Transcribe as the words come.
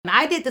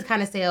I did the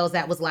kind of sales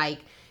that was like,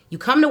 you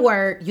come to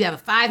work, you have a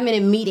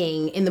 5-minute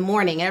meeting in the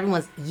morning, and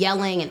everyone's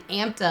yelling and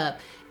amped up,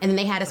 and then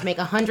they had us make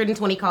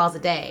 120 calls a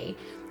day.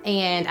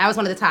 And I was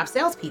one of the top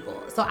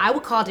salespeople. So I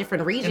would call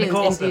different regions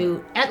and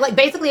do, like,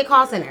 basically a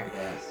call center.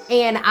 Yes.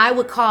 And I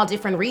would call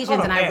different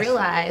regions, and I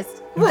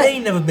realized... They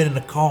ain't never been in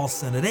a call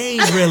center. They ain't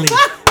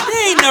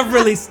never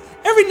really...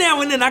 Every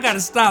now and then I got to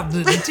stop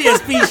the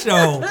TSP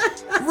show.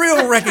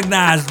 Real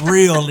recognized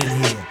real in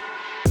here.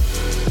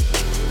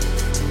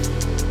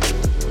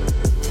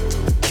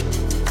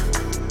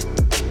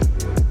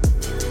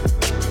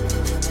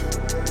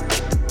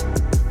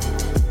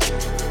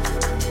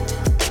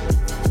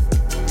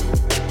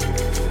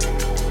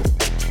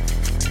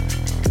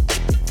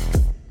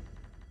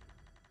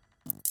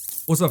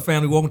 What's up,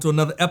 family? Welcome to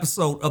another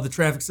episode of the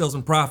Traffic Sales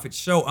and Profits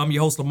Show. I'm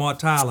your host, Lamar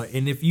Tyler,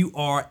 and if you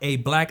are a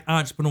black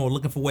entrepreneur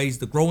looking for ways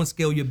to grow and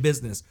scale your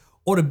business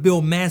or to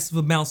build massive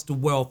amounts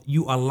of wealth,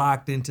 you are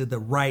locked into the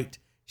right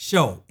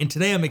show. And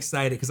today I'm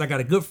excited because I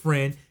got a good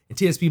friend and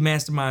TSP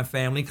Mastermind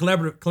family,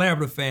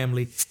 collaborative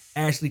family,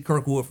 Ashley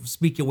Kirkwood from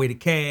Speak Your Way to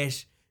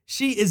Cash.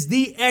 She is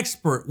the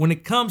expert when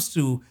it comes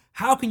to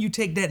how can you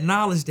take that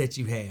knowledge that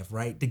you have,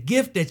 right? The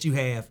gift that you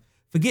have,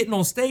 for getting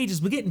on stages,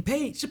 but getting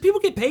paid. Should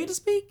people get paid to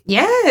speak?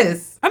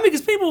 Yes. I mean,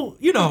 because people,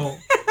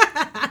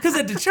 because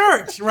at the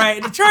church,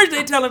 right? The church,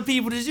 they telling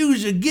people to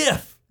use your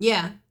gift.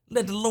 Yeah.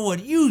 Let the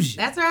Lord use you.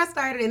 That's where I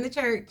started, in the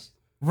church.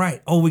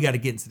 Right. Oh, we got to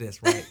get into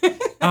this, right?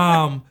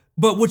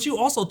 But what you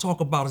also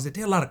talk about is that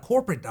there are a lot of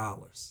corporate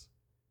dollars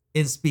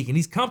in speaking.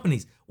 These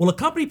companies, will a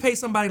company pay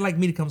somebody like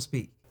me to come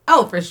speak?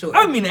 Oh, for sure.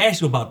 I mean to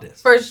ask you about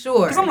this. For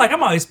sure. Because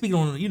I'm always speaking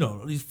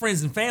on, these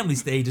friends and family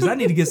stages. I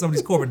need to get some of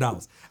these corporate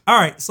dollars. All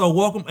right, so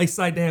welcome.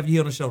 Excited to have you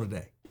here on the show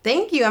today.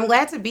 Thank you. I'm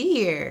glad to be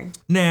here.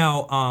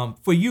 Now,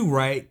 for you,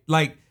 right,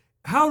 like,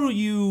 how do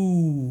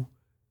you,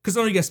 because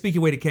I know you got Speak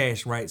Your Way to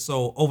Cash, right?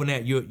 So over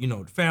that, you're,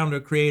 the founder,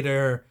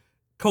 creator,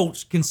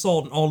 coach,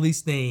 consultant, all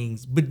these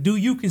things. But do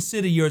you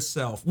consider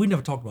yourself, we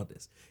never talked about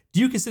this, do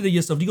you consider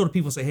yourself, do you go to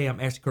people and say, hey, I'm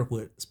Ashley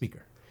Kirkwood,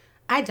 speaker?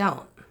 I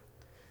don't.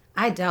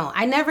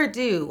 I never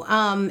do.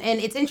 And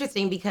it's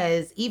interesting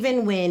because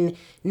even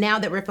now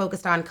that we're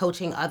focused on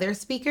coaching other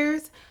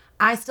speakers,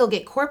 I still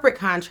get corporate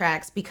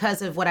contracts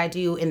because of what I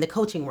do in the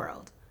coaching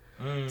world.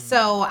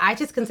 So I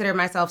just consider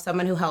myself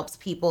someone who helps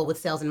people with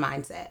sales and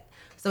mindset.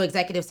 So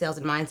executive sales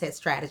and mindset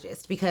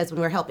strategist, because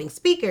when we're helping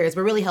speakers,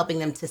 we're really helping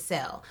them to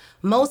sell.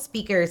 Most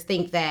speakers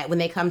think that when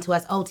they come to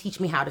us, oh, teach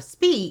me how to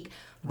speak,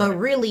 but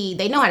really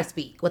they know how to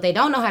speak. What they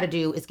don't know how to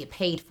do is get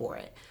paid for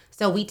it.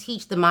 So we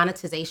teach the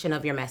monetization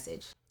of your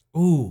message.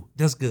 Ooh,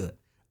 that's good.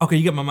 Okay,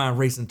 you got my mind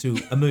racing to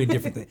a million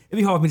different things. It'd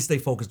be hard for me to stay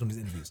focused on these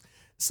interviews.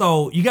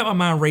 So you got my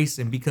mind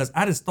racing because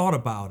I just thought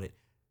about it.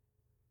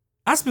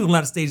 I speak on a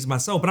lot of stages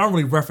myself, but I don't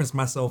really reference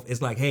myself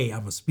as like, hey,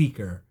 I'm a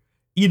speaker,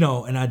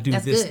 and I do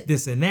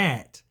this and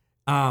that.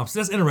 So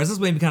that's interesting. This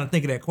made me kind of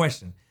think of that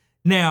question.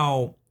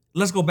 Now,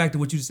 let's go back to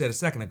what you said a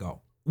second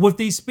ago. With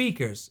these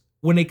speakers,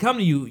 when they come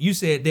to you, you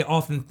said they're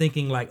often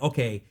thinking like,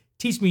 okay,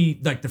 teach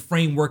me like the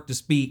framework to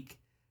speak,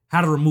 how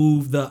to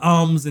remove the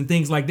ums and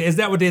things like that. Is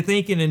that what they're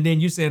thinking? And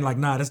then you're saying like,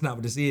 nah, that's not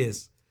what this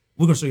is.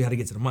 We're going to show you how to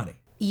get to the money.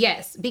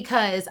 Yes,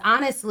 because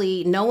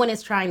honestly, no one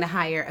is trying to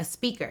hire a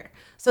speaker.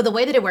 So the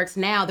way that it works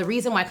now, the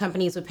reason why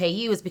companies would pay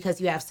you is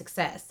because you have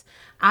success.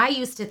 I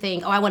used to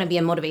think, I want to be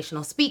a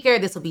motivational speaker.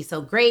 This will be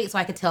so great so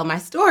I could tell my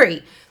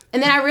story.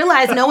 And then I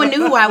realized no one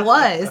knew who I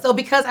was. So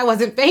because I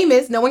wasn't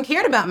famous, no one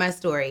cared about my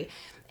story.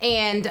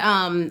 And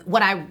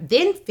what I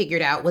then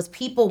figured out was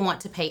people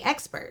want to pay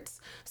experts.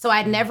 So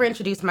I'd never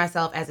introduced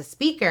myself as a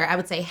speaker. I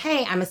would say,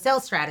 hey, I'm a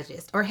sales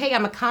strategist, or hey,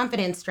 I'm a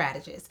confidence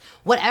strategist.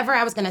 Whatever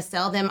I was going to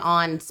sell them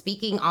on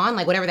speaking on,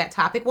 like whatever that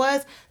topic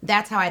was,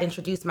 that's how I'd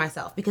introduce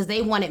myself, because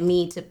they wanted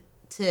me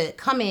to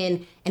come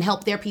in and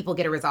help their people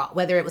get a result,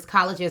 whether it was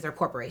colleges or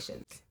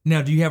corporations.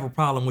 Now, do you have a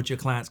problem with your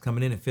clients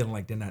coming in and feeling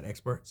like they're not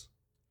experts?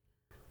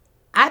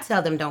 I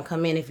tell them, don't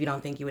come in if you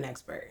don't think you're an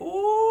expert.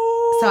 Ooh.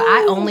 So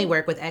I only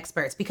work with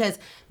experts, because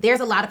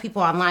there's a lot of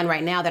people online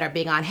right now that are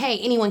big on, hey,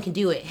 anyone can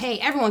do it. Hey,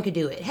 everyone can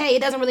do it. Hey,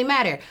 it doesn't really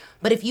matter.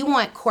 But if you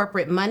want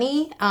corporate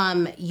money,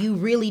 you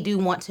really do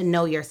want to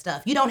know your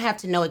stuff. You don't have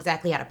to know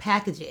exactly how to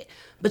package it,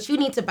 but you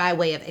need to, by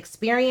way of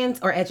experience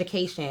or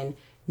education,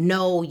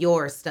 know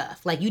your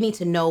stuff. Like, you need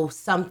to know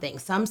something,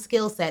 some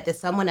skill set that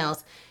someone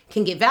else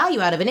can get value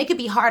out of. And it could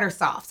be hard or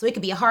soft. So it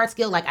could be a hard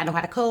skill, like I know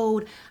how to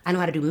code, I know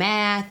how to do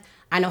math,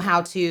 I know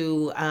how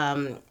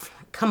to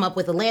come up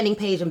with a landing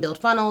page and build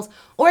funnels.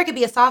 Or it could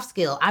be a soft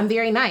skill. I'm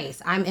very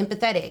nice. I'm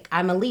empathetic.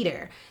 I'm a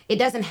leader. It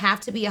doesn't have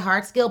to be a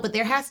hard skill, but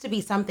there has to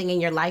be something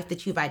in your life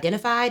that you've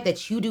identified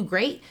that you do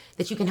great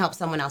that you can help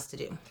someone else to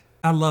do.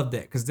 I love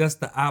that, because that's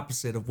the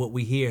opposite of what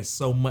we hear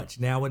so much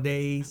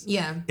nowadays.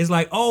 Yeah. It's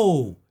like,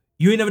 oh,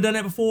 you ain't never done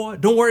that before?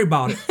 Don't worry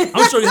about it. I'm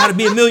gonna show you how to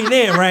be a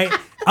millionaire, right?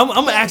 I'm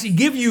gonna actually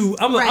give you,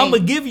 I'm gonna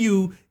give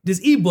you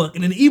this ebook,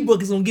 and then the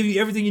ebook is gonna give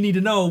you everything you need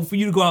to know for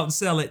you to go out and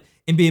sell it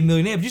and be a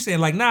millionaire. But you're saying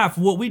like, nah,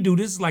 for what we do,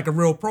 this is like a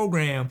real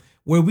program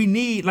where we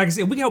need, like I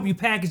said, we can help you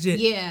package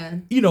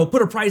it,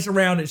 put a price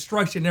around it,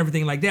 structure and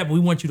everything like that, but we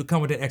want you to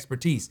come with that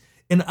expertise.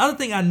 And the other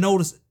thing I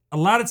noticed a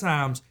lot of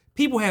times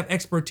people have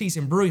expertise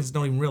and brilliance and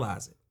don't even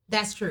realize it.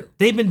 That's true.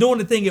 They've been doing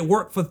the thing at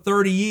work for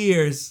 30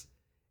 years,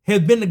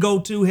 have been the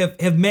go-to,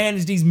 have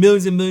managed these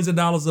millions and millions of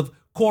dollars of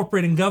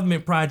corporate and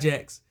government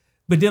projects,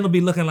 but then they'll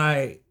be looking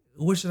like,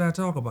 what should I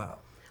talk about?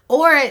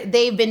 Or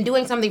they've been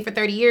doing something for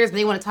 30 years, but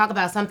they want to talk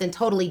about something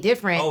totally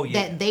different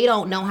that they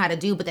don't know how to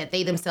do, but that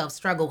they themselves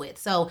struggle with.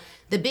 So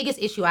the biggest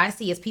issue I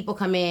see is people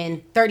come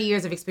in 30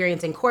 years of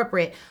experience in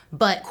corporate,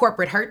 but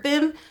corporate hurt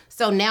them.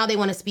 So now they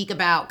want to speak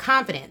about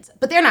confidence,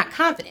 but they're not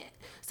confident.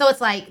 So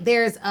it's like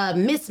there's a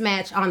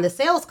mismatch on the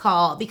sales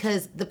call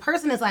because the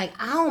person is like,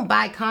 I don't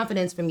buy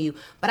confidence from you,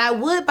 but I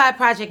would buy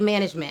project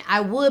management. I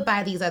would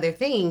buy these other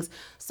things.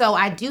 So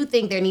I do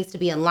think there needs to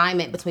be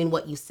alignment between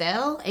what you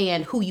sell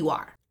and who you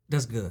are.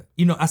 That's good.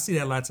 I see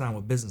that a lot of time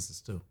with businesses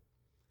too,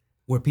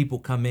 where people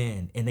come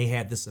in and they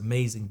have this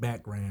amazing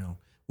background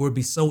where it'd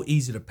be so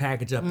easy to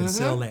package up and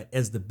sell that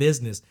as the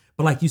business.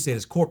 But like you said,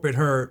 it's corporate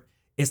hurt.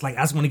 It's like,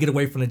 I just want to get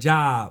away from the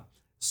job.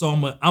 So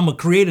I'm gonna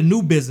create a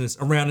new business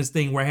around this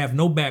thing where I have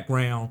no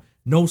background,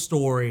 no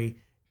story,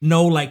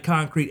 no like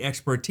concrete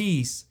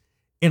expertise,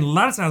 and a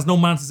lot of times no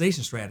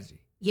monetization strategy.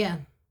 Yeah.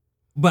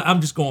 But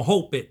I'm just gonna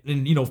hope it,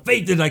 and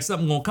faith is like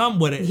something gonna come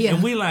with it. Yeah.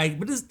 And we like,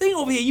 but this thing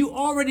over here, you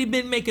already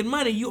been making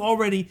money. You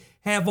already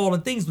have all the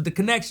things with the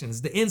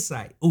connections, the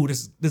insight. Ooh,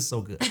 this is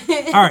so good.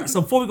 All right, so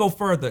before we go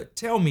further,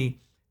 tell me,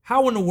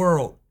 how in the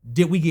world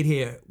did we get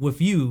here with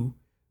you,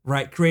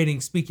 right,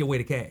 creating Speak Your Way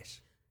to Cash?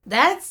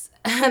 That's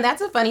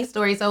a funny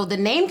story. So the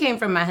name came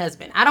from my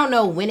husband. I don't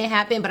know when it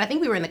happened, but I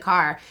think we were in the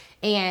car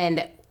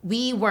and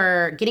we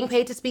were getting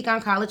paid to speak on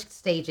college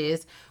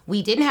stages.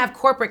 We didn't have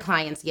corporate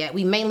clients yet.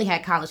 We mainly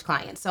had college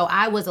clients. So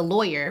I was a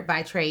lawyer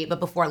by trade, but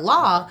before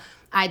law,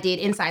 I did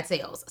inside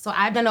sales. So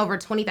I've done over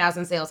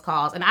 20,000 sales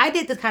calls. And I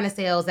did the kind of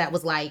sales that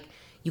was like,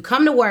 you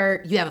come to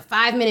work, you have a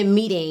 5-minute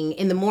meeting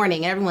in the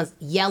morning, and everyone's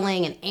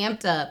yelling and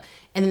amped up.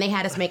 And then they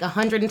had us make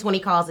 120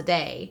 calls a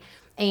day.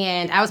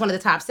 And I was one of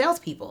the top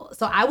salespeople.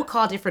 So I would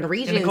call different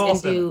regions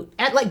and do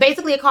like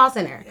basically a call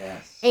center.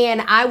 Yes.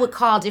 And I would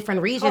call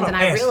different regions and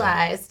I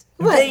realized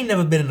they ain't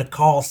never been in a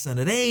call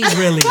center. They ain't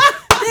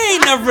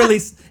never really.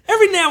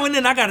 Every now and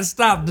then I gotta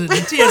stop the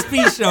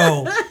TSP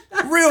show.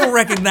 Real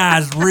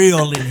recognize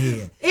real in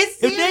here. It's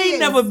serious. If they ain't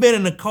never been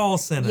in a call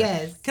center,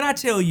 yes. Can I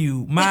tell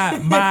you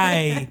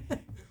my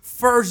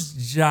first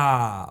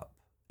job,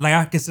 like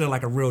I consider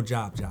like a real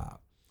job.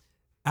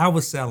 I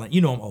was selling.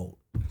 I'm old.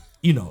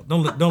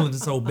 Don't let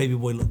this old baby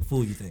boy look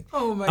fool you think.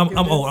 Oh my goodness.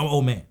 I'm old. I'm an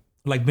old man,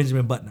 like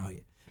Benjamin Button out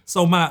here.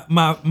 So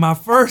my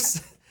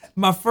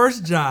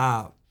first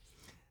job,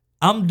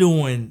 I'm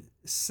doing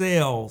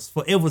sales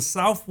it was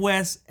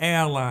Southwest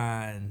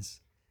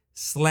Airlines /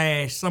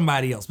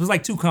 somebody else. It was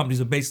like two companies,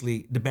 but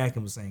basically the back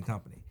end was the same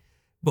company.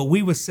 But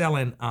we were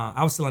selling.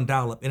 I was selling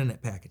dial-up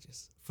internet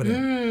packages for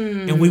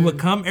them, and we would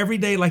come every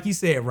day, like you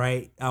said,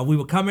 right? We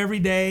would come every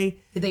day.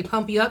 Did they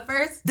pump you up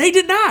first? They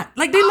did not.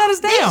 Like they let us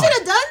down. They should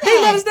have done that.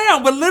 They let us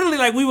down, but literally,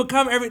 like we would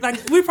come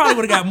we probably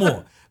would have got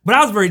more. But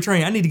I was very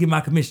trained. I need to get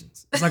my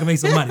commissions so I can make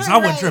some money. So I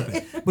wasn't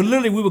tripping. But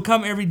literally, we would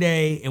come every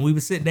day and we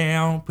would sit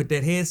down, put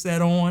that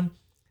headset on,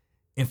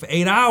 and for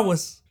 8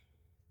 hours,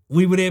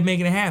 we were there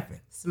making it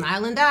happen.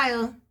 Smile and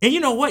dial. And you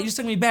know what? You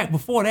took me back.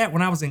 Before that,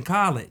 when I was in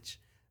college,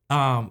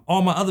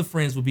 all my other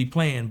friends would be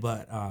playing,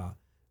 but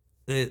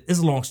it's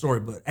a long story,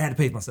 but I had to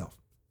pay for myself.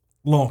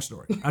 Long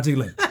story. I'll tell you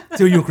later.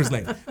 Tell you and Chris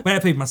later. But I had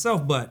to pay for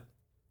myself, but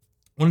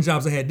one of the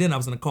jobs I had then, I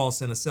was in a call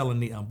center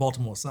selling the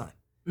Baltimore Sun.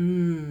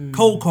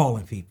 Cold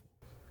calling people.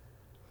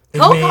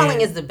 Cold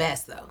calling is the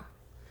best, though.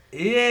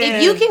 Yeah.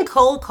 If you can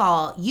cold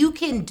call, you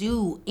can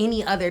do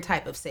any other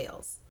type of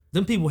sales.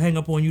 Them people hang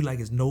up on you like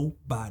it's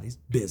nobody's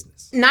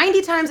business.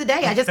 90 times a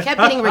day. I just kept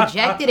getting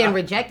rejected.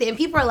 And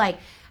people are like,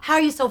 how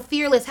are you so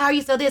fearless? How are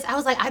you so this? I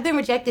was like, I've been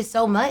rejected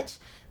so much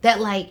that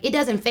like, it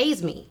doesn't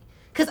faze me.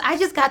 Because I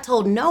just got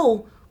told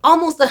no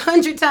almost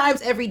 100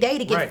 times every day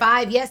to get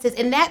 5 yeses.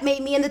 And that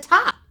made me in the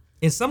top.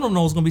 And some of them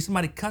know it's going to be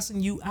somebody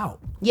cussing you out.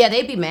 Yeah,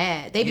 they'd be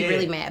mad. They'd be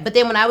really mad. But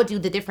then when I would do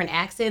the different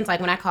accents,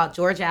 like when I called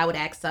Georgia, I would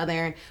act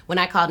Southern. When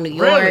I called New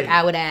York,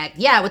 I would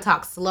I would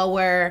talk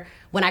slower.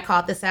 When I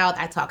called the South,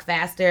 I talk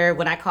faster.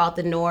 When I called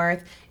the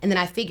North. And then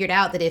I figured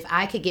out that if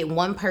I could get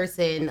one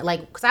person,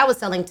 like, because I was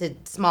selling to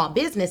small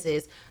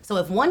businesses. So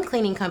if one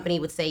cleaning company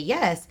would say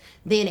yes,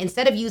 then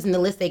instead of using the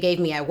list they gave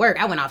me at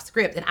work, I went off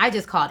script and I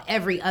just called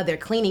every other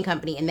cleaning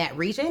company in that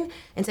region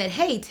and said,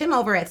 hey, Tim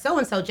over at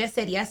so-and-so just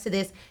said yes to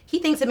this. He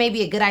thinks it may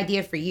be a good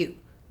idea for you.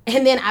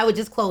 And then I would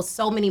just close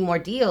so many more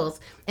deals.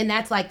 And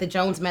that's like the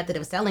Jones method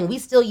of selling. We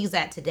still use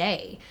that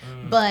today.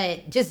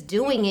 But just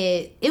doing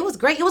it, it was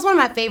great. It was one of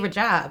my favorite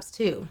jobs,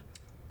 too.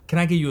 Can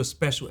I give you a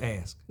special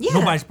ask? Yeah.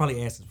 Nobody's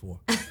probably asked this for.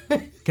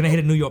 Can I hit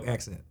a New York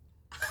accent?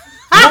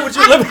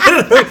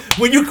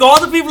 When you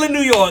call the people in New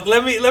York,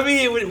 let me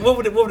hear what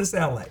would it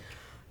sound like?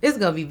 It's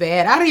gonna be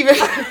bad. I don't even.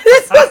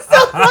 This was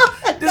so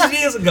long. This was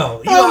years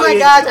ago. Oh my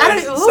gosh! I don't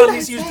even. Some of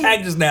these huge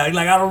packages now. You're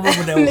like, I don't remember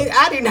what that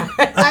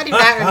was. I do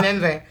not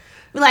remember.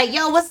 Be like,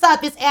 yo, what's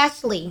up? It's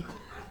Ashley.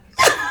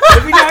 They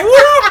be like,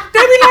 what up?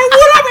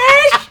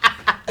 Ash?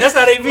 That's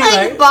how they be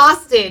like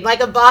Boston, like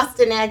a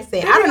Boston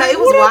accent. I don't know. It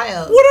was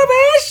wild. What up,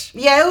 Ash?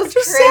 Yeah, it was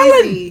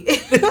crazy.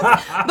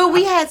 But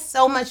we had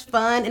so much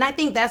fun. And I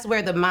think that's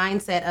where the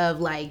mindset of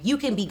like, you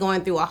can be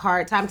going through a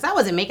hard time. Because I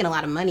wasn't making a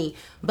lot of money,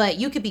 but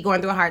you could be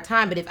going through a hard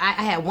time. But if I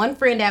had one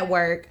friend at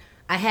work,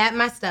 I had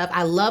my stuff.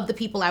 I loved the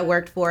people I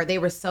worked for. They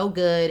were so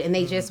good. And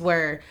they just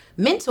were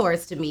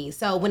mentors to me.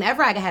 So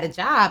whenever I had a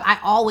job, I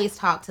always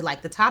talked to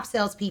like the top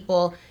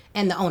salespeople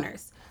and the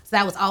owners. So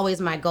that was always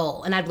my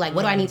goal. And I'd be like,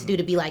 what do I need to do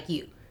to be like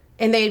you?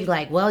 And they'd be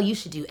like, well, you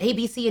should do A,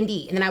 B, C, and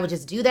D. And then I would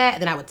just do that.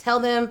 And then I would tell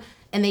them.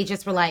 And they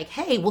just were like,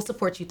 hey, we'll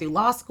support you through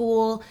law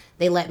school.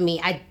 They let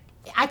me,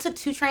 I took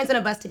 2 trains and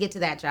a bus to get to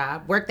that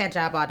job, worked that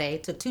job all day,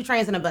 took 2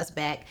 trains and a bus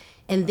back.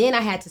 And then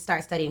I had to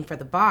start studying for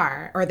the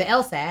bar or the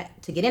LSAT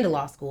to get into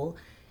law school.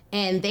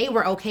 And they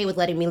were okay with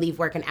letting me leave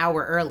work an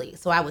hour early.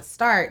 So I would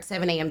start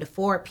 7 a.m. to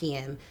 4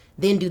 p.m.,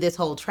 then do this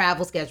whole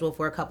travel schedule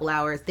for a couple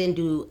hours, then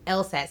do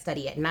LSAT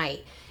study at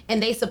night.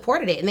 And they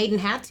supported it and they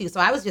didn't have to. So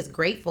I was just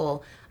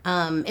grateful.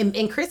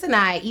 And Chris and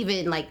I,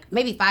 even like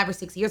maybe 5 or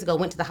 6 years ago,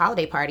 went to the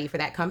holiday party for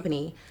that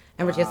company.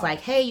 And we're just like,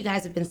 hey, you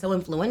guys have been so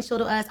influential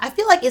to us. I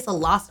feel like it's a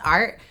lost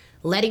art,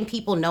 letting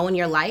people know in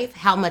your life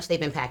how much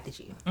they've impacted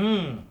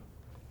you.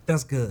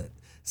 That's good.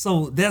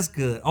 So that's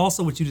good.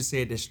 Also, what you just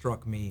said that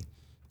struck me,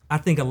 I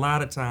think a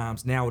lot of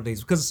times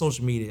nowadays, because of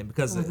social media and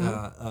because of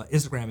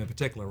Instagram in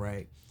particular,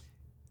 right,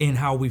 and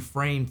how we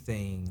frame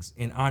things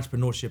and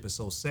entrepreneurship is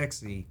so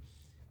sexy,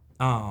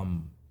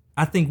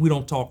 I think we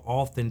don't talk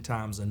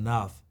oftentimes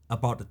enough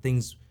about the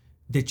things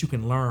that you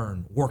can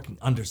learn working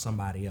under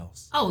somebody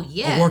else. Oh,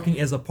 yeah. Or working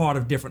as a part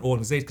of different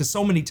organizations. Because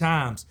so many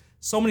times,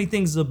 so many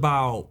things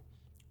about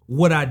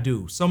what I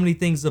do, so many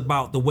things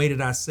about the way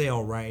that I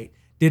sell, right,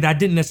 that I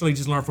didn't necessarily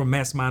just learn from a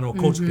mastermind or a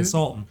coach or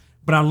consultant,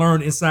 but I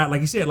learned inside, like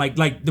you said, like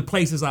the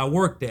places I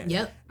worked at.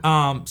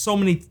 Yep. So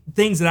many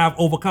things that I've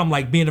overcome,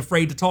 like being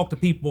afraid to talk to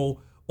people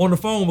on the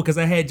phone because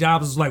I had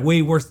jobs that was like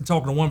way worse than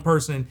talking to one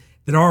person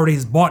that already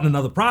has bought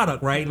another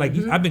product, right? Like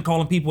I've been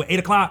calling people at 8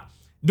 o'clock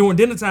during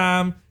dinner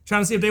time,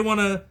 trying to see if they want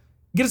to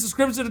get a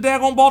subscription to the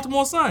daggone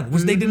Baltimore Sun,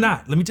 which they did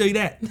not. Let me tell you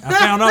that. I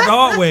found out the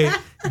hard way.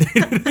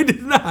 They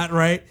did not,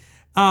 right?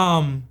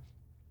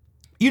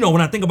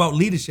 When I think about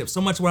leadership,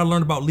 so much what I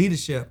learned about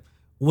leadership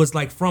was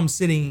like from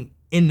sitting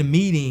in the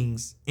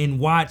meetings and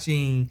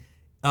watching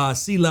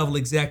C-level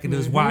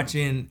executives,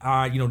 watching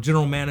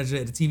general manager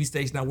at the TV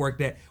station I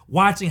worked at,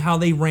 watching how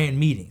they ran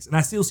meetings. And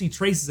I still see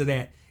traces of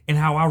that in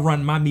how I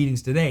run my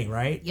meetings today,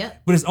 right?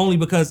 Yep. But it's only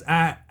because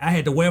I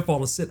had the wherewithal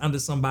to sit under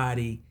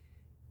somebody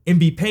and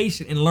be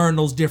patient and learn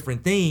those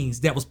different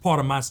things that was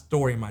part of my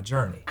story and my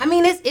journey. I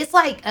mean, it's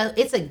like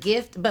it's a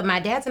gift, but my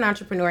dad's an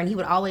entrepreneur and he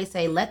would always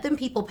say, let them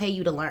people pay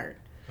you to learn.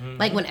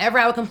 Like whenever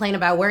I would complain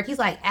about work, he's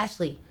like,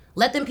 Ashley,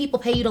 let them people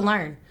pay you to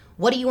learn.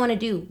 What do you want to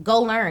do?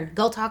 Go learn.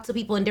 Go talk to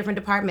people in different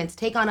departments.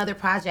 Take on other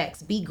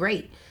projects. Be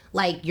great.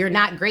 Like, you're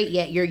not great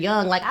yet. You're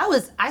young. Like,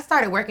 I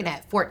started working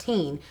at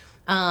 14,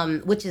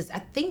 which is, I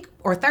think,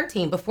 or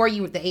 13, before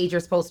you were the age you're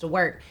supposed to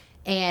work.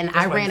 And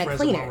I ran a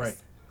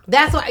cleaners.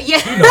 That's why, yeah.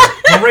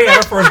 Maria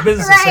had her first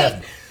business at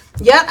 7.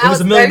 Yep, it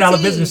was a $1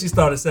 million business. She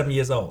started at 7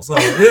 years old. So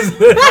don't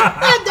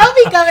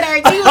be coming at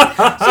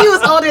her. She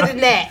was older than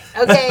that.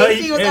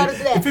 Okay, she was older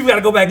than that. People got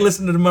to go back and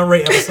listen to the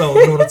Monray episode.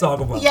 You know what I'm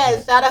talking about? Yeah,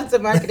 shout out to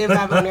Marketing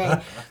by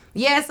Monray.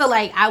 Yeah, so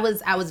like I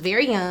was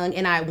very young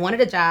and I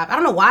wanted a job. I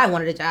don't know why I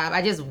wanted a job.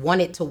 I just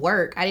wanted to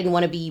work. I didn't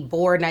want to be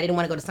bored and I didn't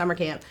want to go to summer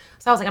camp.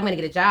 So I was like, I'm going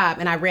to get a job.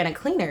 And I ran a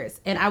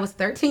cleaners. And I was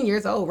 13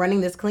 years old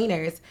running this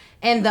cleaners.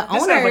 And the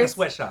owners... sounds like a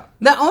sweatshop.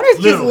 The owners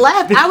just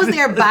left. I was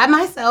there by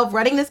myself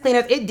running this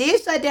cleaners. It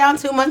did shut down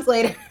 2 months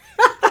later.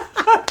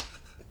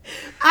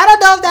 I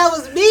don't know if that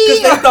was me.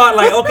 Because they thought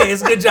like, okay,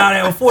 it's a good job to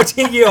have a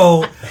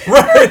 14-year-old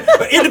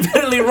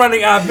independently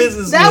running our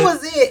business. That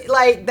was it.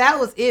 Like, that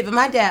was it. But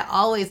my dad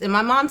always, and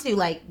my mom too,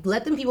 like,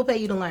 let them people pay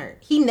you to learn.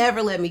 He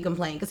never let me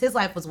complain because his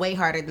life was way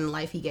harder than the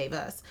life he gave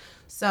us.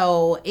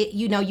 So,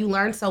 you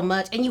learn so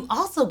much. And you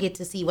also get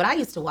to see what I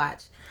used to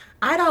watch.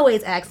 I'd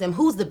always ask them,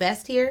 who's the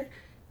best here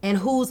and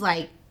who's,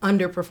 like,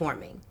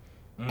 underperforming.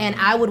 And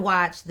I would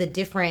watch the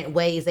different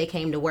ways they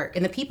came to work.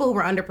 And the people who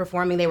were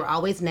underperforming, they were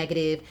always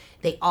negative.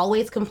 They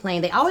always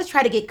complained. They always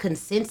try to get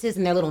consensus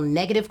in their little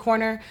negative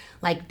corner.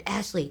 Like,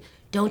 Ashley,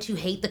 don't you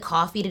hate the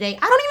coffee today?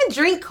 I don't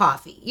even drink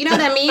coffee. You know what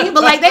I mean?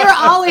 But like, they were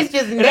always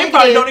just negative. They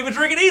probably don't even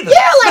drink it either.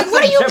 Yeah, like,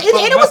 what are you?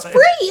 And it was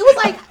free. It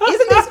was like,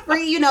 isn't this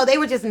free? They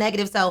were just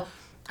negative. So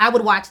I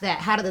would watch that.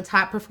 How do the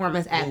top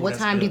performers act? What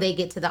time do they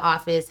get to the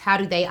office? How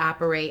do they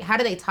operate? How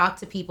do they talk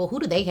to people? Who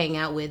do they hang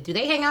out with? Do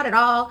they hang out at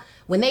all?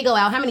 When they go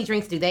out, how many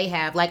drinks do they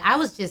have? Like, I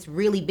was just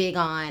really big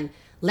on,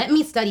 let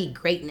me study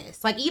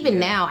greatness. Like, even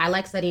now, I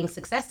like studying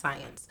success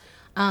science.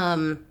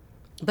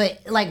 But,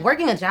 like,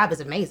 working a job is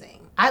amazing.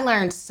 I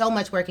learned so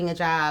much working a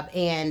job,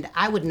 and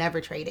I would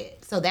never trade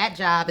it. So that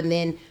job, and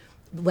then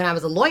when I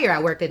was a lawyer, I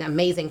worked at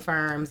amazing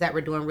firms that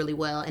were doing really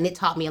well, and it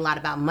taught me a lot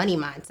about money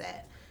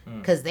mindset.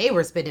 Because they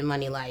were spending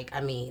money like,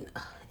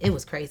 it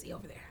was crazy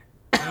over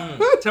there.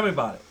 Tell me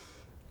about it.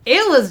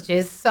 It was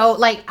just so,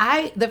 like,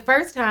 the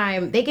first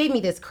time, they gave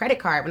me this credit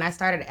card when I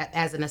started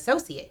as an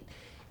associate.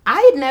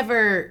 I had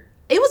never,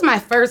 it was my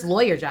first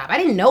lawyer job. I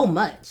didn't know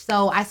much.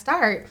 So I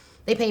start,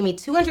 they pay me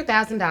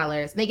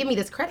 $200,000. They give me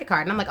this credit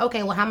card. And I'm like,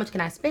 okay, well, how much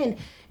can I spend?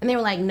 And they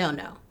were like, no,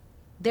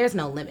 there's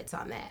no limits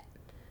on that.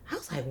 I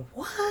was like,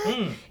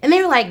 what? And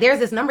they were like, there's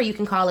this number you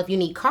can call if you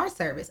need car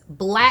service,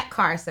 black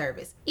car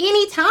service,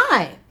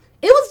 anytime.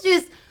 It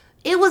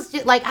was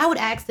just like, I would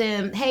ask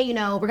them, hey,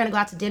 we're going to go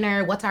out to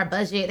dinner. What's our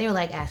budget? They were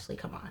like, Ashley,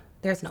 come on.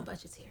 There's no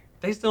budgets here.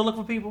 They still look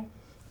for people?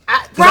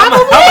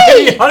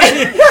 Probably.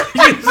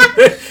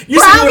 You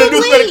see with a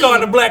new credit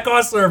card and a black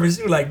car service,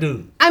 you were like,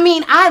 dude. I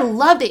mean, I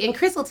loved it. And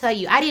Chris will tell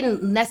you, I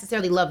didn't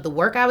necessarily love the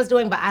work I was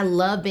doing, but I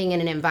love being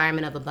in an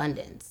environment of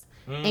abundance.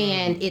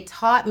 And it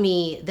taught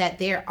me that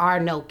there are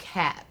no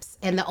caps.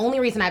 And the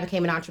only reason I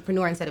became an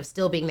entrepreneur instead of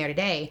still being there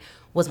today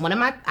was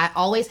I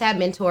always had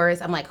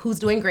mentors. I'm like, who's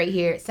doing great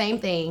here? Same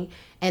thing.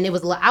 And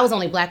I was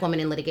only black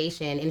woman in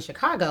litigation in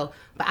Chicago,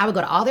 but I would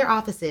go to all their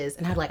offices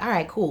and I'd be like, all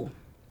right, cool.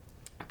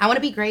 I want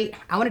to be great.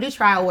 I want to do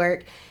trial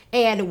work.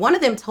 And one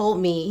of them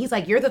told me, he's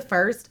like, you're the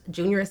first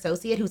junior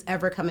associate who's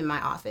ever come in my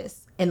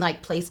office and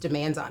like placed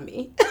demands on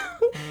me.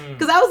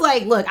 Because I was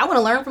like, look, I want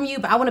to learn from you,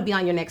 but I want to be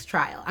on your next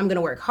trial. I'm going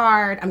to work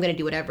hard. I'm going to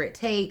do whatever it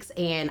takes.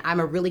 And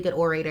I'm a really good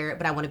orator,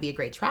 but I want to be a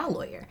great trial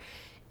lawyer.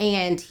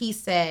 And he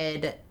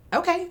said,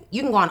 okay,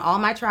 you can go on all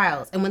my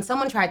trials. And when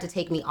someone tried to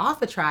take me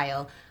off a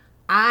trial,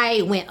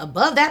 I went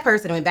above that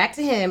person and went back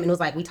to him and was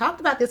like, we talked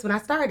about this when I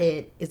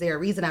started. Is there a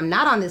reason I'm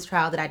not on this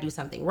trial? Did I do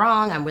something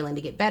wrong? I'm willing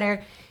to get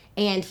better.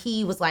 And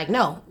he was like,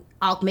 no,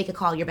 I'll make a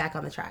call. You're back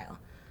on the trial.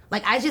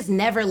 Like, I just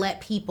never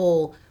let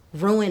people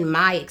ruin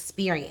my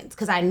experience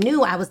because I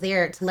knew I was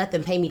there to let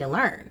them pay me to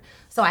learn.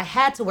 So I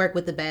had to work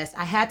with the best.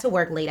 I had to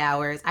work late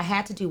hours. I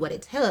had to do what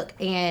it took.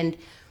 And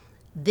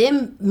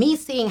me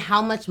seeing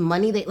how much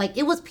money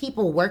it was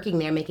people working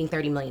there making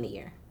 $30 million a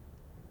year,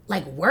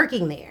 like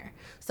working there.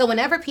 So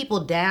whenever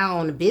people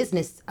down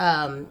business,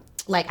 I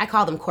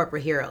call them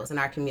corporate heroes in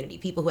our community,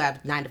 people who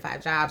have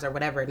 9-to-5 jobs or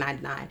whatever,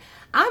 9-to-9.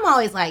 I'm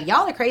always like,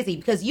 y'all are crazy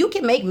because you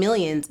can make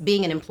millions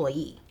being an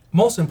employee.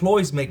 Most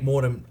employees make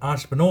more than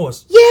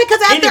entrepreneurs. Yeah,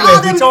 because after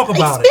all them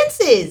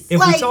expenses. If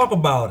we talk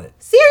about it.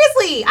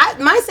 Seriously,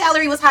 my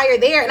salary was higher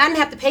there and I didn't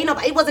have to pay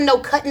nobody. It wasn't no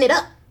cutting it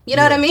up. You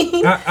know what I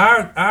mean?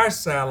 Our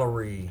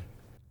salary,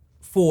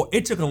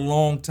 it took a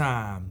long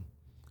time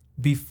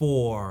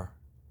before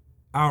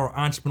our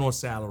entrepreneur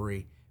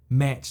salary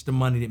matched the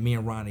money that me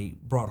and Ronnie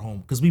brought home.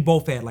 Because we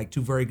both had like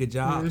two very good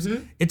jobs.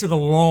 Mm-hmm. It took a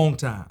long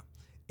time.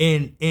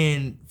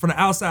 And from the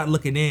outside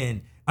looking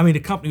in, I mean, the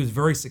company was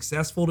very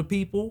successful to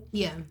people.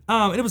 Yeah.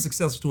 And it was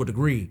successful to a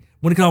degree.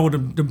 When it comes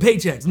with the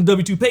paychecks, the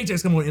W-2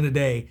 paychecks come on at the end of the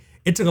day,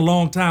 it took a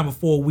long time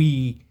before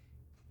we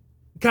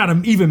kind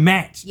of even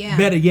matched. Yeah.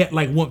 Better yet,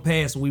 like went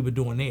past what we were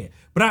doing there.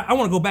 But I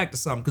want to go back to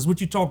something, because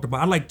what you talked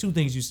about, I like two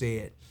things you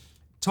said.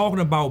 Talking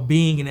about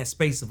being in that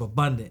space of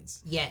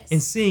abundance. Yes.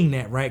 And seeing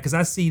that, right? Because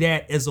I see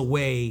that as a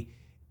way,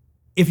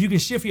 if you can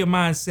shift your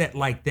mindset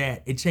like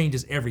that, it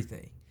changes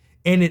everything.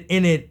 And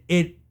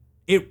it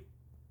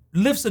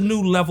lifts a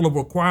new level of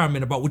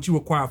requirement about what you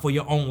require for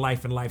your own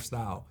life and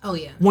lifestyle. Oh,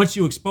 yeah. Once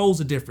you expose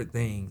to different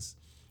things.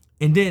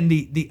 And then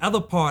the other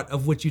part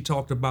of what you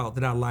talked about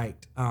that I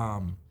liked,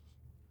 when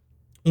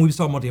we was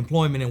talking about the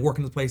employment and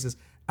working in places,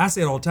 I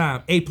say it all the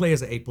time, A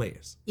players are A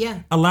players.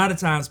 Yeah. A lot of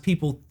times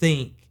people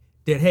think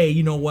that, hey,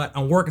 you know what,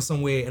 I'm working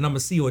somewhere and I'm a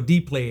C or a D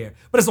player,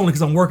 but it's only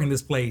because I'm working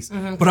this place.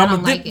 Mm-hmm, but then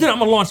I'm going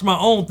to launch my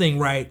own thing,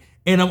 right?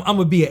 And I'm going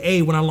to be an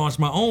A when I launch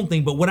my own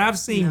thing. But what I've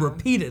seen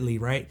repeatedly,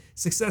 right,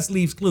 success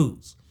leaves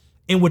clues.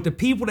 And with the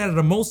people that are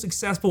the most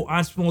successful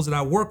entrepreneurs that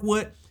I work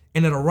with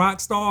and that are rock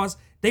stars,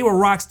 they were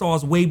rock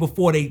stars way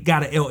before they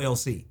got an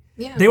LLC.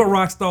 Yeah. They were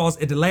rock stars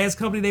at the last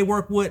company they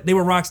worked with. They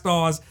were rock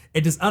stars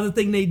at this other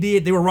thing they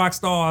did. They were rock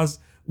stars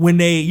when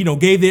they,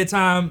 gave their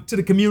time to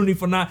the community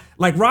for not,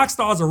 like rock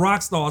stars are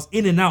rock stars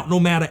in and out, no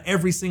matter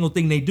every single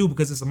thing they do,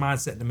 because it's a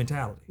mindset and a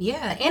mentality.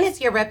 Yeah, and it's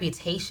your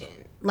reputation.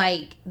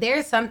 Like,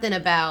 there's something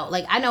about,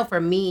 like, I know for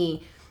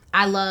me,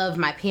 I love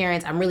my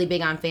parents. I'm really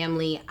big on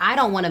family. I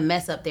don't want to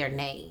mess up their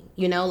name.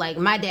 Like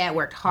my dad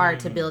worked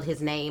hard to build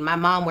his name. My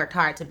mom worked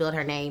hard to build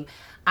her name.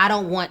 I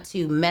don't want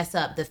to mess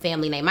up the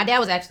family name. My dad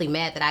was actually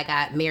mad that I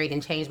got married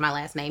and changed my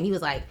last name. He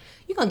was like,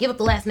 you going to give up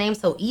the last name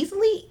so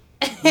easily?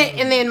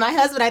 And then my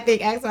husband, I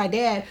think, asked my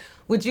dad,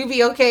 would you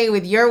be okay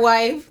with your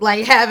wife,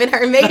 like, having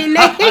her maiden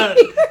name?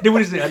 Then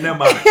what he said, never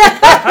mind.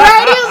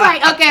 Right? He was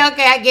like,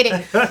 okay, I get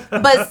it.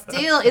 But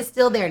still, it's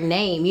still their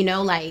name,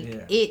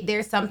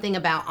 there's something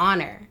about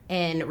honor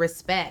and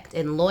respect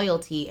and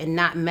loyalty and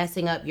not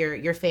messing up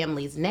your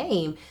family's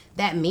name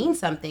that means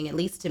something, at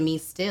least to me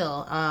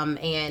still. And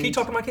can you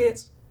talk to my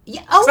kids?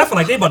 Yeah. Oh. I feel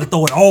like they about to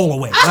throw it all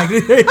away. Like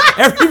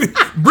every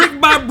brick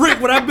by brick,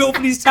 what I built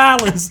for these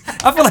talents,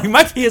 I feel like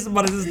my kids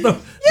about to just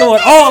throw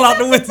it all out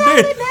the window.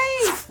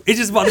 It's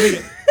just about to be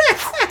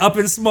up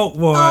in smoke,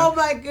 boy. Oh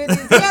my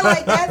goodness. Yeah,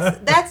 like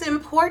that's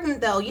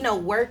important though.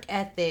 Work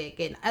ethic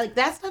and like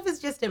that stuff is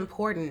just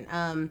important.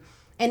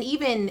 And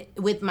even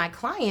with my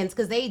clients,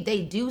 because they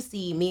do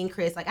see me and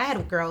Chris. Like I had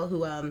a girl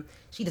who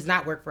she does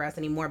not work for us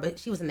anymore, but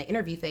she was in the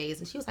interview phase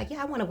and she was like,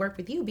 yeah, I want to work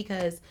with you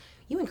because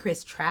you and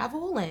Chris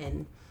travel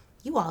and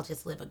you all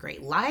just live a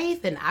great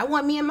life, and I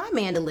want me and my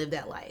man to live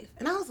that life.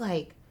 And I was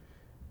like,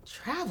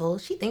 travel?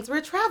 She thinks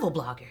we're travel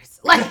bloggers.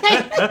 Like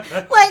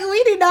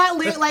we do not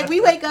live, like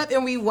we wake up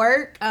and we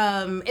work,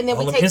 and then All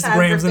we of take time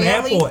Instagrams for in the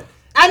family. airport.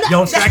 I know.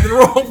 Y'all tracking the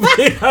wrong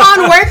video.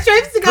 On work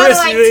trips to go Chris,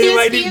 to like you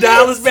might TSP need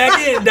dollars back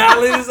in.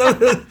 Dollars.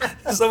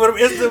 Some of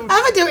them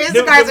I'm gonna do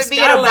Instacarts and be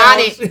in a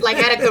bonnet, like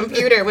at a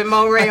computer with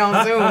Mo Ray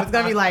on Zoom. It's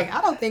gonna be like, I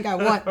don't think I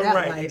want that.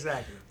 Right, life.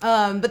 exactly.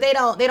 But they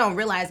don't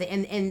realize it.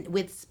 And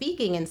with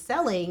speaking and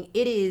selling,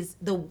 it is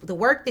the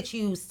work that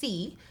you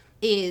see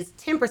is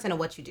 10% of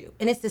what you do,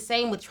 and it's the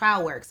same with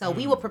trial work. So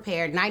we will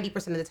prepare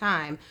 90% of the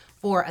time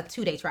for a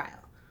 2-day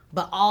trial,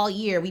 but all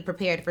year we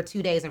prepared for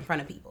 2 days in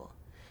front of people.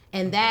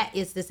 And that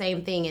is the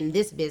same thing in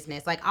this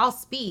business. Like I'll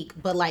speak,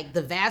 but like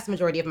the vast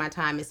majority of my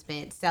time is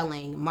spent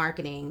selling,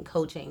 marketing,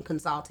 coaching,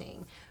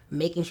 consulting,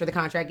 making sure the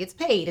contract gets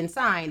paid and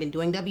signed and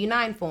doing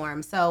W-9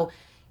 forms. So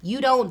you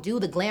don't do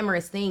the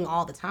glamorous thing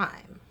all the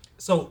time.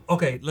 So,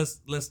 okay,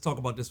 let's talk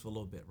about this for a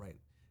little bit, right?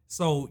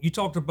 So you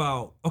talked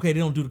about, okay, they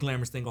don't do the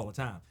glamorous thing all the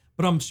time.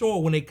 But I'm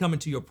sure when they come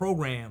into your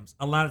programs,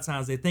 a lot of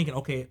times they're thinking,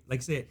 okay, like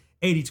I said,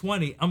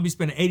 80-20, I'm gonna be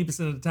spending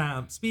 80% of the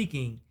time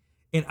speaking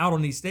and out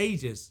on these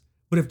stages.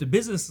 But if the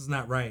business is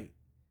not right,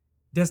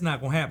 that's not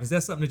going to happen. Is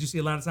that something that you see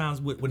a lot of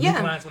times with new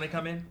clients when they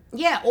come in?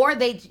 Yeah, or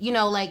they,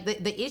 like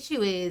the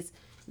issue is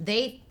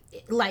they,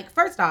 like,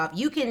 first off,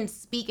 you can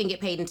speak and get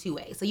paid in 2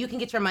 ways. So you can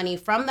get your money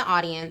from the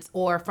audience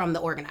or from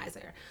the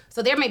organizer.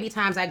 So there may be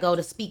times I go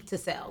to speak to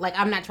sell. Like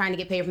I'm not trying to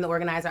get paid from the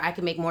organizer. I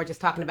can make more just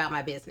talking about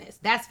my business.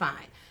 That's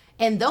fine.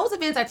 And those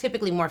events are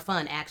typically more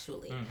fun,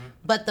 actually. Mm-hmm.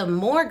 But the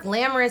more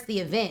glamorous the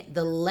event,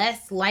 the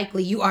less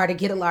likely you are to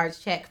get a large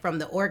check from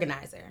the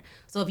organizer.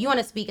 So if you want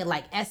to speak at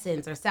like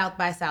Essence or South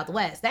by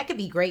Southwest, that could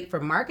be great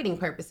for marketing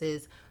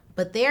purposes,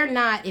 but they're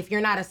not, if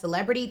you're not a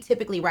celebrity,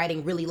 typically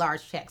writing really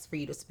large checks for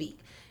you to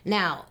speak.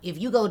 Now, if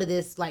you go to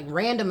this like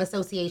random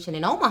association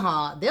in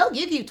Omaha, they'll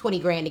give you 20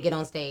 grand to get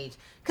on stage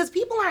because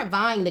people aren't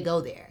vying to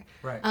go there.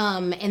 Right.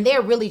 And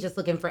they're really just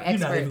looking for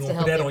experts to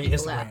help that get on your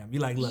people Instagram. out.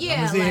 You're like, look,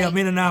 Yeah, I'm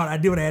in and out. I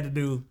did what I had to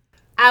do.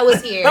 I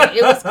was here.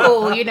 It was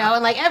cool,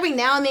 and like every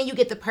now and then you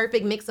get the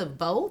perfect mix of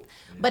both.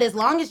 But as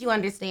long as you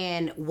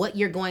understand what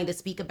you're going to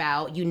speak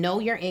about, you know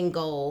your end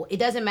goal, it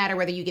doesn't matter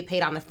whether you get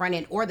paid on the front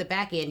end or the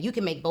back end, you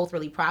can make both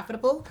really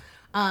profitable.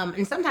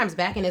 And sometimes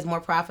back end is more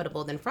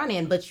profitable than front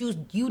end, but you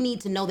need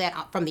to know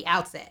that from the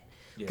outset.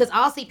 Because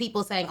I'll see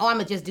people saying, oh, I'm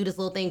going to just do this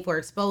little thing for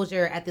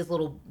exposure at this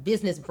little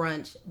business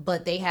brunch,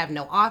 but they have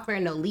no offer,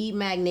 no lead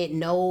magnet,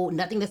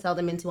 nothing to sell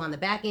them into on the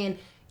back end.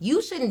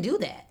 You shouldn't do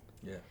that.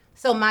 Yeah.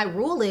 So my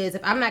rule is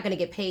if I'm not going to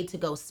get paid to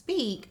go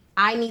speak,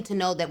 I need to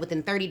know that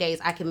within 30 days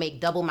I can make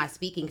double my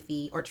speaking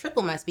fee or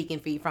triple my speaking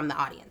fee from the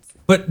audience.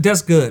 But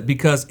that's good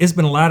because it's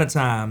been a lot of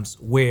times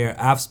where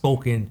I've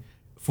spoken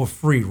for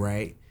free,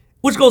 right?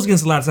 Which goes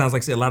against a lot of times,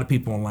 like I said, a lot of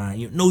people online,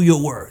 you know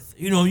your worth.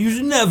 You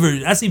should never,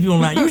 I see people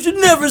online, you should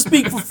never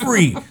speak for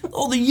free.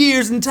 All the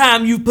years and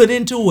time you've put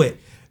into it.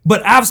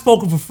 But I've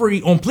spoken for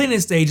free on plenty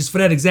of stages for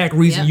that exact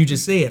reason you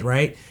just said,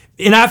 right?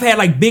 And I've had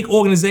like big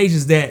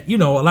organizations that, a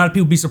lot of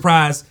people be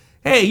surprised,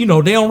 hey, they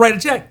don't write a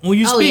check when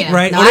you speak,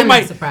 right? No, or they I'm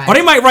might, not surprised. Or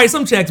they might write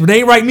some checks, but they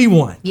ain't write me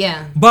one.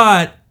 Yeah.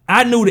 But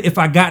I knew that if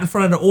I got in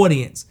front of the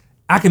audience,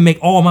 I can make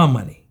all my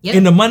money. Yep.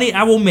 And the money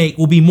I will make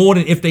will be more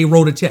than if they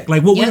wrote a check.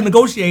 Like what we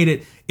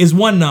negotiated is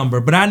one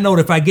number, but I know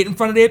that if I get in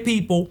front of their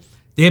people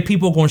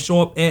are going to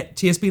show up at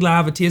TSP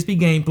Live or TSP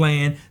Game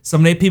Plan.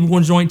 Some of their people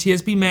going to join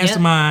TSP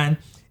Mastermind.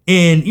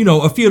 And,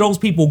 a few of those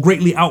people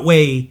greatly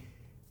outweigh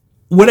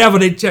whatever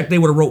they check they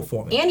would have wrote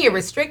for me. And you're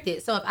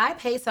restricted. So if I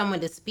pay someone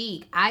to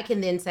speak, I can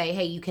then say,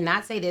 hey, you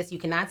cannot say this, you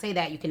cannot say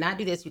that, you cannot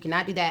do this, you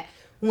cannot do that.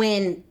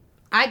 When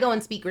I go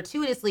and speak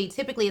gratuitously,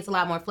 typically it's a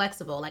lot more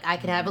flexible. Like I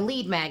can have a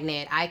lead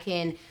magnet. I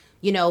can,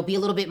 be a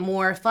little bit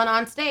more fun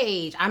on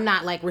stage. I'm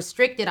not like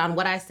restricted on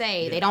what I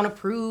say. Yeah. They don't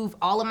approve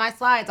all of my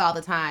slides all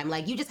the time.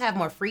 Like you just have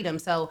more freedom.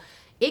 So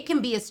it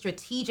can be a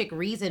strategic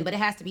reason, but it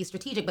has to be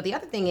strategic. But the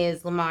other thing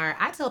is, Lamar,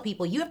 I tell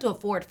people you have to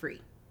afford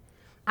free.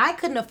 I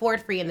couldn't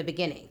afford free in the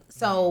beginning.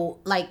 So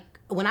like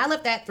when I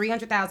left that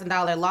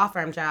 $300,000 law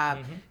firm job,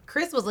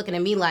 Chris was looking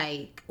at me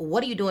like,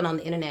 what are you doing on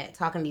the internet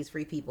talking to these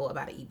free people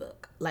about an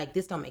ebook? Like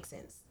this don't make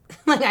sense.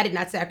 Like I did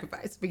not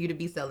sacrifice for you to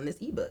be selling this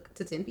ebook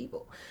to 10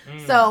 people.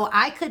 So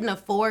I couldn't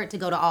afford to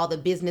go to all the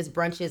business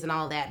brunches and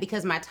all that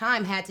because my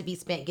time had to be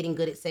spent getting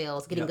good at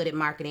sales, getting good at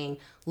marketing,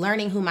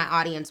 learning who my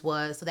audience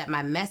was so that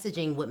my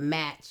messaging would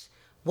match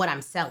what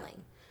I'm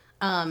selling.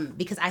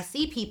 Because I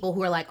see people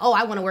who are like, oh,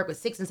 I want to work with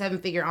 6 and 7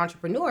 figure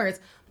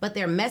entrepreneurs, but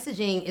their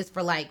messaging is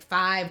for like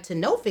 5 to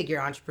no figure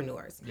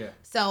entrepreneurs. Yeah.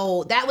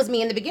 So that was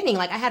me in the beginning.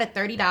 Like I had a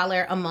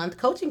 $30 a month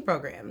coaching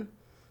program.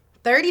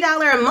 $30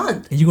 a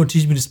month. And you're going to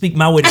teach me to speak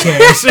my way to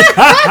cash. $30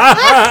 a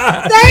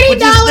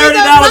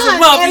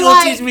month. You're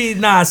going to teach me,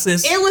 nah,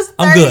 sis. It was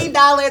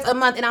 $30 a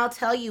month. And I'll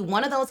tell you,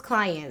 one of those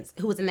clients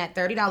who was in that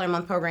 $30 a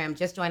month program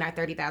just joined our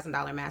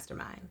 $30,000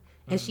 mastermind.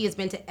 And she has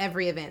been to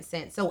every event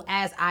since. So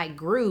as I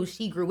grew,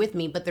 she grew with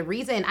me. But the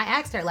reason I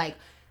asked her, like,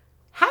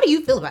 how do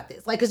you feel about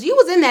this? Like, because you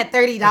was in that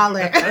 $30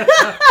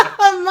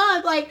 a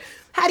month. Like,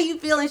 how do you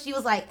feel? And she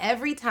was like,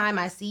 every time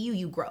I see you,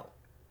 you grow.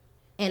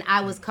 And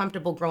I was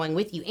comfortable growing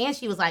with you. And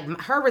she was like,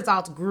 her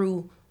results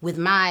grew with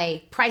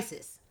my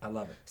prices. I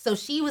love it. So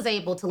she was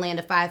able to land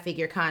a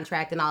 5-figure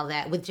contract and all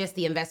that with just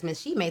the investments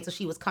she made. So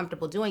she was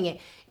comfortable doing it.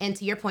 And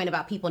to your point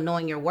about people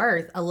knowing your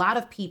worth, a lot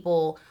of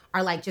people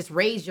are like, just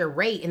raise your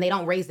rate, and they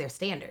don't raise their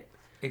standard.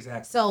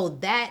 Exactly. So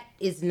that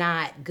is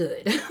not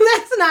good.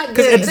 That's not good.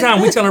 Because at the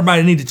time we tell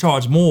everybody they need to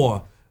charge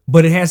more,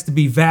 but it has to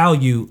be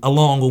value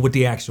along with what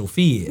the actual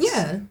fee is.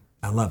 Yeah.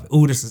 I love it.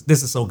 Ooh, this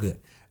is so good.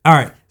 All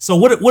right. So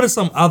what are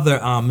some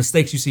other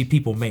mistakes you see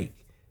people make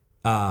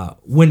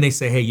when they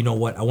say, hey, you know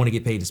what? I want to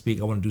get paid to speak.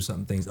 I want to do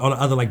something things. All the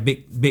other like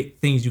big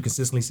things you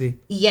consistently see?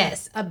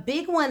 Yes. A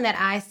big one that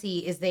I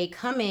see is they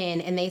come in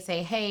and they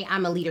say, hey,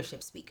 I'm a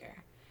leadership speaker.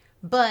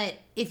 But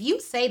if you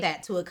say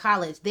that to a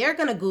college, they're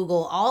going to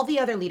Google all the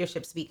other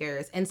leadership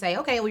speakers and say,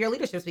 okay, well, you're a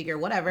leadership speaker,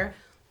 whatever.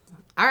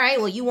 All right,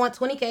 well, you want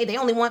 $20K. They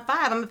only want $5.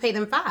 I'm going to pay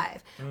them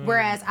 $5.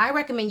 Whereas I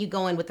recommend you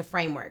go in with the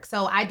framework.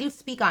 So I do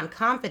speak on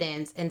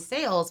confidence and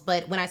sales,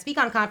 but when I speak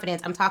on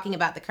confidence, I'm talking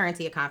about the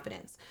currency of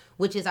confidence,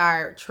 which is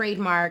our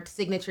trademarked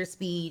signature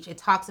speech. It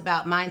talks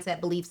about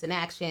mindset, beliefs, and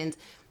actions.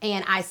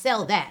 And I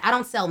sell that. I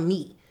don't sell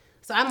me.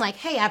 So I'm like,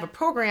 hey, I have a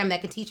program that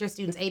can teach your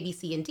students A, B,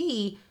 C, and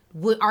D.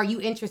 Are you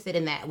interested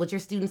in that? Would your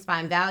students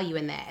find value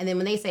in that? And then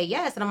when they say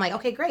yes, and I'm like,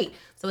 okay, great.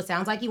 So it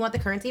sounds like you want the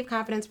currency of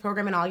confidence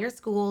program in all your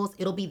schools.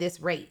 It'll be this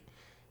rate.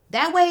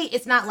 That way,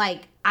 it's not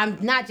like I'm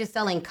not just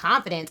selling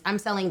confidence. I'm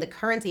selling the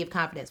currency of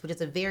confidence, which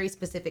is a very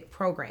specific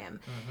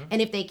program. Mm-hmm.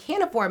 And if they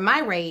can't afford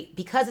my rate,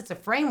 because it's a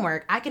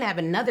framework, I can have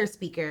another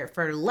speaker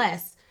for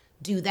less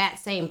do that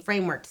same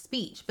framework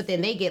speech. But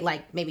then they get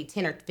like maybe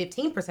 10 or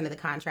 15% of the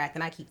contract,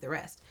 and I keep the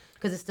rest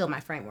because it's still my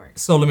framework.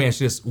 So let me ask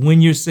you this.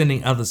 When you're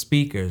sending other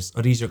speakers,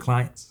 are these your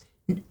clients?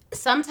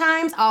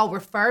 Sometimes I'll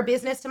refer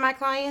business to my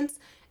clients.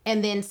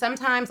 And then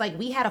sometimes, like,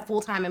 we had a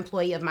full-time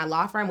employee of my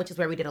law firm, which is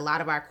where we did a lot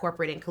of our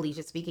corporate and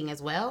collegiate speaking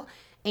as well.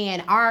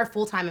 And our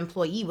full-time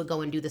employee would go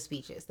and do the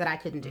speeches that I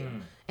couldn't do.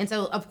 And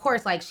so, of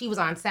course, like, she was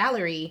on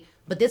salary,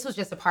 but this was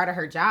just a part of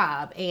her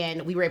job.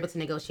 And we were able to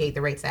negotiate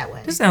the rates that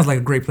way. This sounds like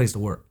a great place to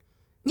work.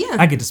 Yeah.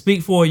 I get to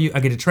speak for you.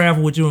 I get to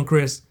travel with you and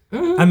Chris.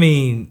 Mm-hmm. I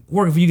mean,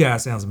 working for you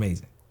guys sounds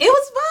amazing. It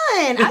was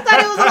fun. I thought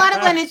it was a lot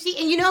of fun.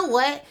 And you know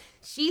what?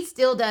 She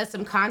still does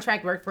some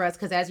contract work for us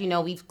because, as you know,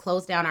 we've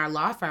closed down our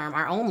law firm,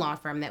 our own law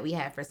firm that we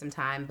had for some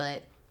time.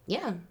 But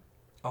yeah.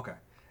 Okay.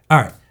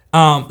 All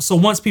right. So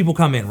once people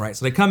come in, right?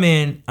 So they come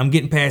in, I'm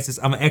getting past this.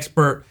 I'm an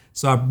expert.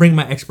 So I bring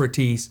my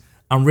expertise.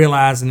 I'm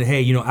realizing that,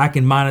 hey, you know, I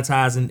can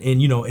monetize in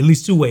you know, at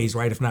least 2 ways,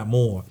 right? If not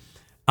more.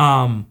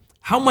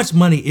 How much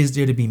money is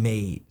there to be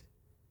made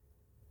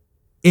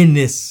in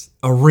this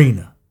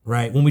arena,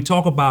 right? When we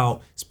talk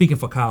about speaking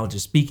for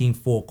colleges, speaking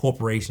for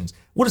corporations,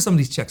 what do some of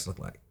these checks look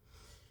like?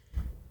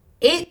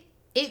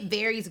 It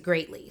varies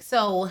greatly.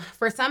 So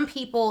for some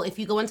people, if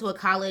you go into a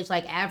college,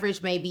 like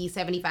average may be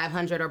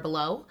 $7,500 or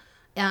below.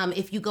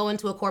 If you go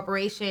into a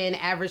corporation,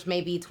 average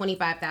may be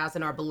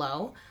 $25,000 or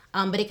below.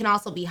 But it can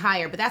also be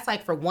higher. But that's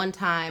like for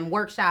one-time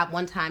workshop,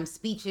 one-time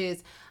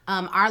speeches.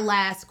 Our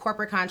last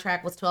corporate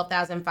contract was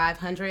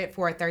 $12,500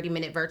 for a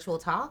 30-minute virtual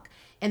talk.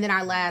 And then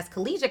our last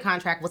collegiate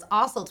contract was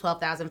also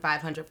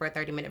 $12,500 for a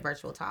 30-minute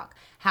virtual talk.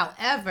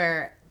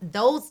 However,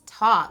 those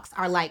talks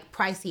are like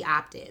pricey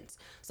opt-ins.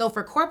 So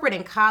for corporate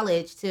and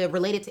college to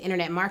relate it to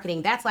internet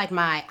marketing, that's like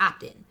my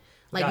opt-in.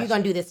 Like, gotcha. You're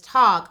going to do this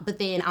talk, but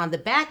then on the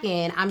back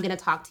end, I'm going to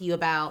talk to you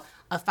about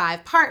a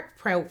 5-part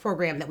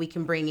program that we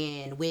can bring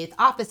in with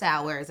office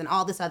hours and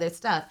all this other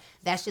stuff.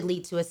 That should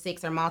lead to a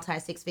 6 or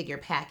multi-6-figure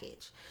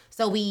package.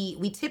 So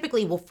we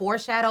typically will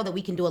foreshadow that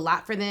we can do a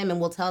lot for them, and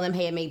we'll tell them,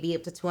 hey, it may be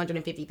up to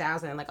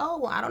 $250,000. And like, oh,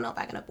 well, I don't know if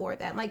I can afford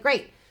that. I'm like,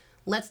 great.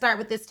 Let's start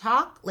with this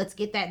talk. Let's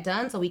get that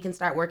done so we can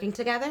start working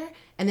together.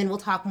 And then we'll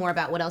talk more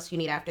about what else you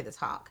need after the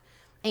talk.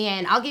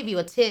 And I'll give you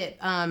a tip.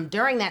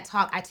 During that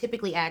talk, I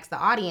typically ask the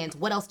audience,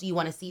 what else do you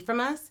want to see from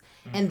us?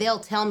 Mm-hmm. And they'll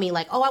tell me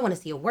like, oh, I want to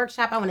see a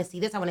workshop. I want to see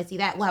this. I want to see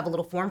that. We'll have a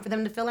little form for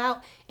them to fill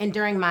out. And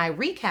during my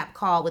recap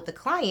call with the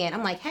client,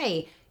 I'm like,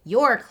 hey,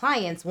 your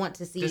clients want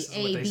to see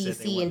A, B,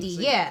 C, and D.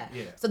 Yeah.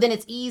 So then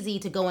it's easy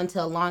to go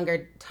into a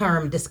longer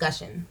term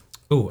discussion.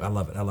 Oh, I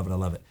love it. I love it. I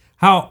love it.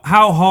 How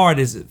hard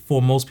is it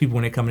for most people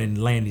when they come in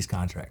and land these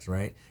contracts,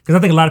 right? Because I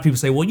think a lot of people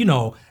say, well, you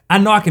know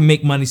I can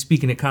make money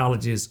speaking at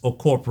colleges or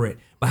corporate,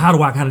 but how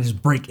do I kind of just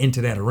break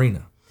into that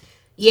arena?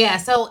 Yeah,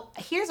 so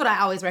here's what I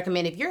always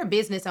recommend. If you're a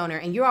business owner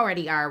and you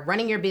already are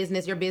running your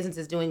business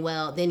is doing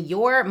well, then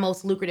your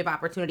most lucrative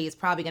opportunity is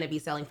probably going to be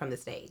selling from the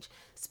stage,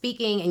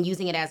 speaking and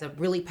using it as a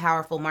really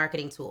powerful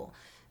marketing tool.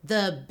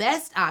 The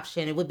best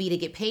option would be to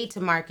get paid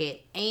to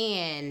market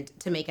and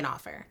to make an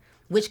offer,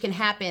 which can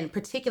happen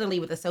particularly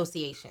with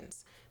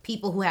associations,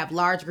 people who have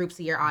large groups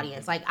of your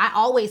audience. Like, I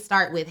always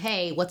start with,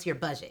 hey, what's your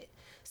budget?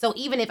 So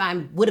even if I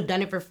would have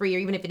done it for free, or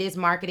even if it is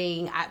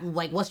marketing,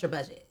 what's your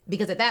budget?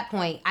 Because at that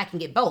point, I can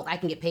get both. I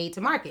can get paid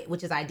to market,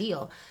 which is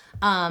ideal.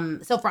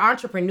 So for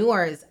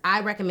entrepreneurs, I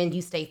recommend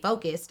you stay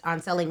focused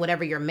on selling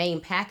whatever your main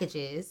package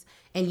is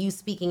and use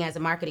speaking as a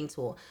marketing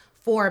tool.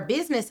 for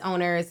business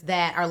owners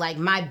that are like,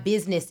 my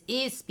business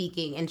is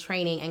speaking and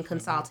training and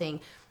consulting,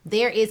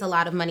 there is a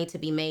lot of money to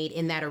be made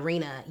in that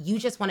arena. You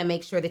just want to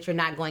make sure that you're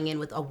not going in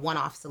with a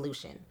one-off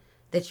solution,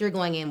 that you're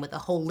going in with a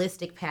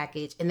holistic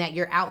package, and that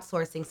you're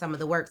outsourcing some of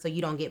the work so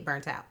you don't get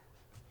burnt out.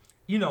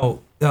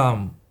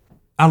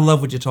 I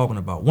love what you're talking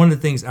about. One of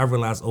the things I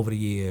realized over the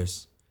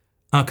years,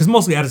 because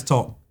mostly I just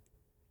talk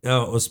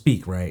or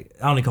speak, right?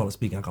 I don't even call it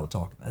speaking, I call it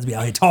talking. I just be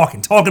out here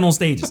talking on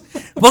stages.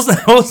 most of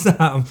the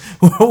time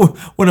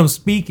when I'm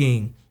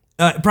speaking,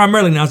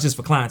 primarily now it's just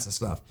for clients and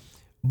stuff.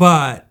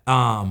 But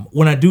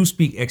when I do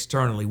speak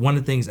externally, one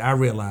of the things I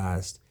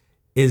realized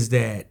is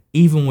that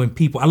even when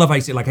people, I love how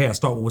you say like, hey, I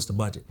start with what's the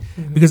budget?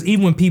 Mm-hmm. Because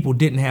even when people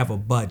didn't have a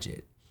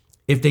budget,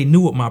 if they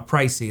knew what my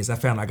price is, I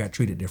found I got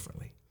treated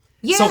differently.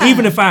 Yeah. So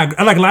even if like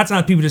a lot of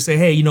times people just say,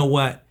 hey, you know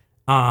what?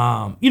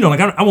 Like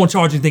I won't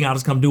charge anything, I'll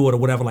just come do it or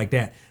whatever like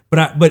that.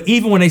 But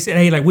even when they said,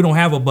 hey, like we don't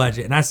have a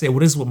budget, and I said, well,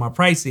 this is what my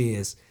price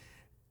is,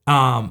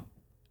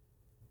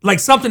 like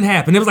something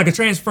happened. It was like a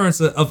transference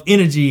of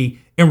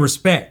energy and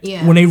respect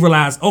when they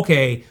realized,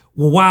 okay,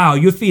 well, wow,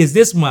 your fee is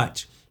this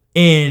much.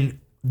 And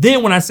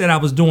then when I said I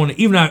was doing it,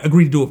 even I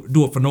agreed to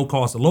do it for no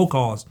cost or low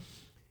cost,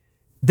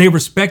 they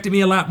respected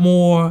me a lot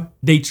more.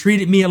 They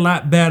treated me a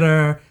lot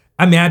better.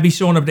 I mean, I'd be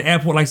showing up at the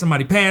airport like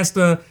somebody passed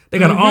her. They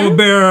got an armor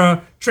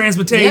bearer,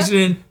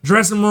 transportation,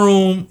 dressing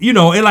room,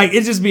 and like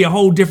it just be a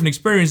whole different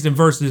experience than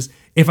versus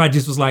if I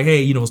just was like,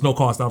 hey, it's no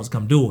cost, I'll just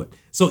come do it.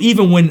 So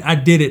even when I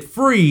did it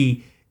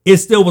free, it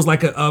still was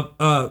like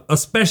a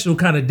special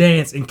kind of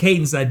dance and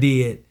cadence I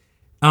did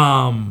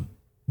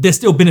that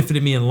still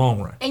benefited me in the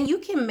long run. And you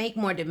can make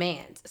more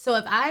demands. So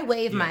if I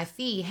waive my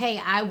fee, hey,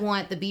 I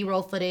want the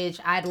B-roll footage.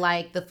 I'd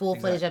like the full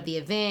footage of the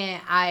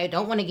event. I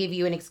don't want to give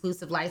you an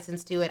exclusive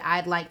license to it.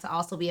 I'd like to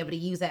also be able to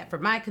use that for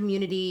my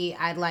community.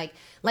 I'd like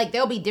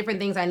there'll be different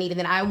things I need. And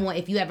then I want,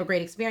 if you have a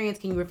great experience,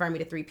 can you refer me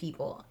to 3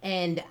 people?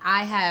 And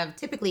I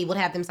typically would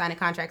have them sign a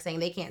contract saying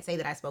they can't say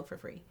that I spoke for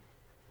free.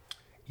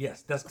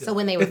 Yes, that's good. So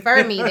when they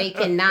refer me, they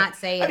cannot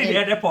say. I didn't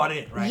add that part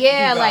in, right?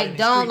 Yeah, like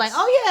don't like.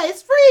 Oh yeah,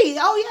 it's free.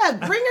 Oh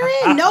yeah, bring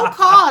her in. No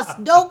cost.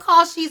 No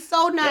cost. She's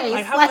so nice.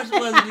 Like how much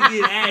was it to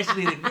get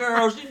Ashley? The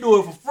girl, she do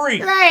it for free.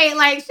 Right,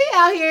 like she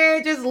out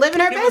here just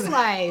living her best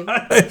life.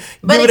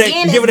 But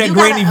give her that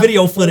grainy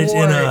video footage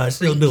and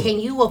she'll do it.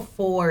 Can you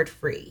afford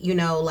free?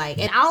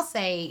 And I'll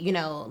say,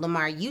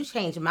 Lamar, you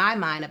changed my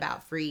mind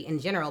about free in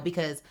general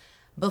because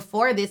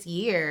before this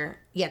year,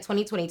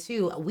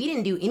 2022, we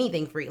didn't do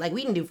anything free. Like,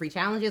 we didn't do free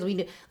challenges.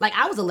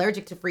 I was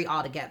allergic to free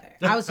altogether.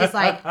 I was just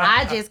like,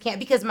 I just can't,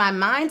 because my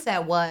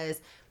mindset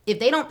was, if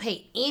they don't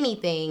pay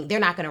anything, they're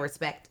not going to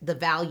respect the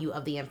value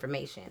of the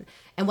information.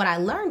 And what I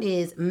learned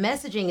is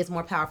messaging is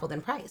more powerful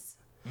than price.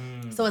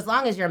 So as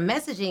long as your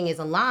messaging is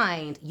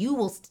aligned,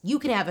 you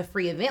can have a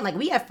free event. Like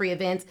we have free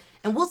events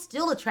and we'll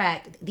still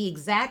attract the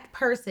exact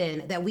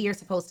person that we are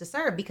supposed to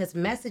serve because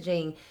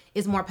messaging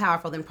is more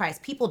powerful than price.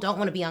 People don't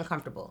want to be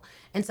uncomfortable.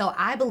 And so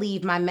I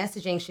believe my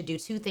messaging should do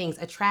 2 things,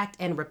 attract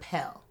and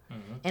repel.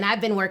 And I've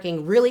been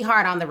working really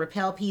hard on the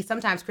repel piece.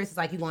 Sometimes Chris is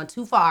like, you're going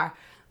too far.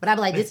 But I'll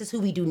be like, this is who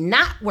we do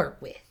not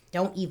work with.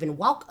 Don't even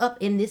walk up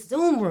in this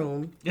Zoom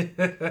room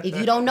if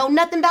you don't know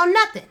nothing about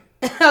nothing.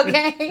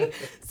 Okay.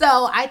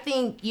 So I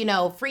think,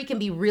 free can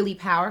be really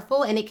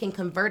powerful and it can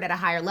convert at a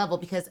higher level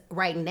because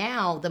right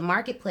now the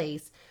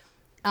marketplace,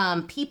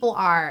 people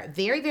are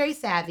very, very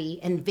savvy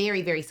and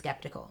very, very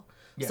skeptical.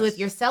 Yes. So if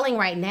you're selling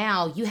right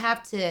now,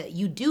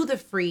 you do the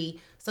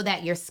free so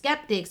that your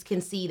skeptics can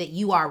see that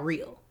you are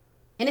real.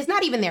 And it's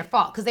not even their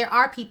fault because there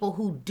are people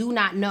who do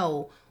not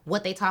know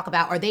what they talk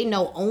about or they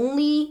know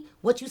only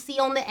what you see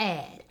on the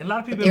ad. And a lot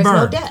of people have been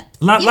burned. No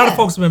depth. A lot of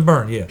folks have been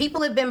burned, yeah.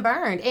 People have been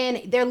burned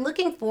and they're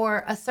looking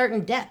for a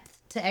certain depth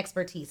to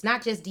expertise.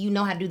 Not just, do you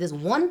know how to do this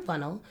one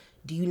funnel?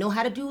 Do you know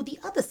how to do the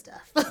other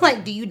stuff?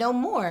 Like, do you know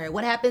more?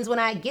 What happens when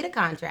I get a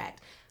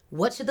contract?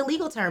 What should the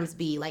legal terms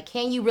be? Like,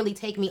 can you really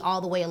take me all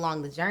the way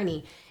along the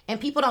journey?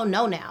 And people don't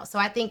know now. So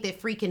I think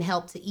that free can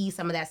help to ease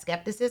some of that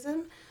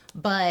skepticism.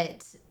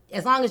 But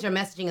as long as your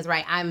messaging is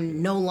right,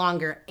 I'm no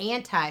longer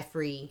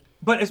anti-free.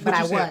 But it's what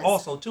you said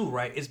also too,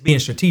 right? It's being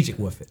strategic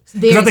with it.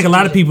 Because I think a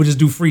lot of people just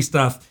do free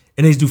stuff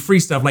and they just do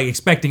free stuff like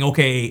expecting,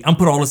 okay, I'm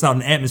put all this out in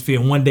the atmosphere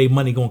and one day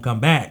money gonna come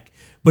back.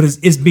 But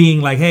it's being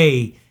like,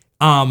 hey,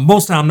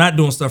 most time I'm not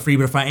doing stuff free,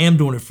 but if I am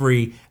doing it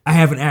free, I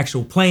have an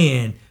actual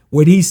plan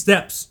where these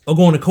steps are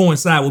going to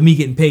coincide with me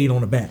getting paid on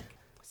the back.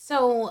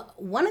 So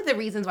one of the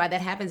reasons why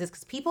that happens is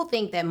because people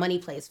think that money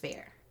plays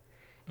fair.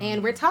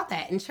 And we're taught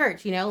that in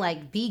church,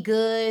 like be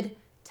good,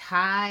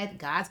 tithe,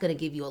 God's going to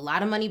give you a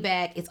lot of money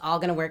back. It's all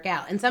going to work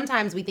out. And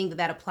sometimes we think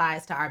that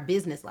applies to our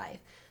business life.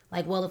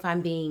 Like, well, if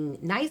I'm being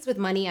nice with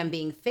money, I'm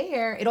being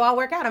fair, it'll all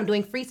work out. I'm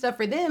doing free stuff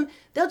for them.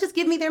 They'll just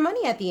give me their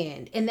money at the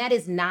end. And that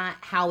is not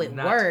how it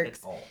works.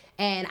 At all.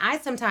 And I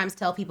sometimes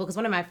tell people, because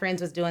one of my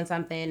friends was doing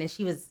something and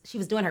she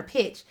was doing her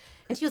pitch.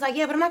 And she was like,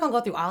 yeah, but I'm not going to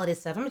go through all of this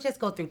stuff. I'm going to just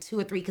go through 2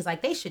 or 3 because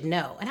like they should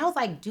know. And I was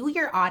like, do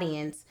your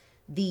audience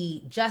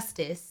the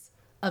justice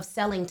of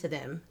selling to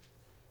them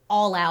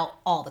all out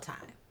all the time.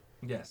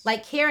 Yes.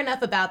 Like, care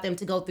enough about them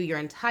to go through your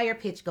entire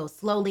pitch, go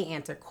slowly,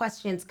 answer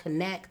questions,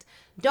 connect.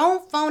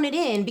 Don't phone it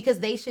in, because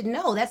they should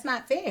know that's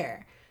not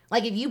fair.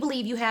 Like, if you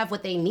believe you have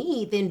what they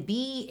need, then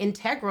be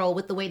integral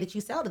with the way that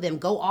you sell to them.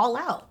 Go all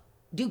out.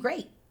 Do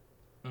great.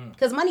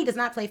 Because money does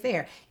not play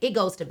fair. It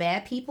goes to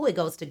bad people. It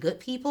goes to good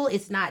people.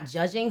 It's not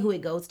judging who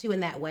it goes to in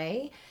that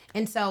way.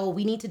 And so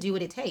we need to do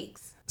what it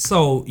takes.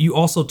 So you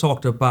also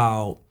talked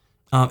about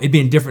it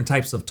being different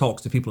types of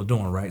talks that people are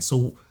doing, right?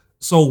 So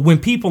when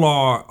people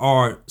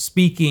are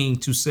speaking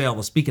to sell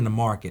or speaking to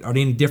market, are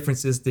there any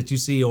differences that you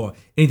see or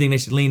anything they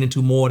should lean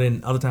into more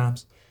than other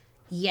times?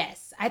 Yes.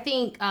 I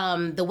think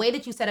the way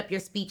that you set up your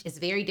speech is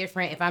very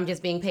different if I'm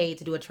just being paid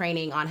to do a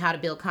training on how to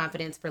build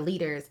confidence for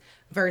leaders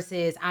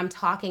versus I'm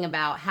talking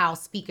about how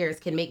speakers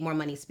can make more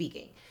money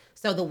speaking.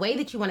 So the way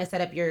that you want to set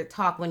up your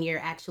talk when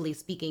you're actually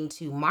speaking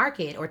to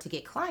market or to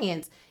get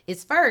clients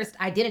is first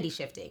identity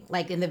shifting.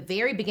 Like, in the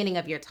very beginning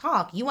of your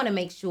talk, you want to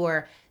make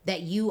sure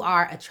that you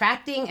are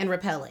attracting and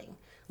repelling.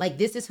 Like,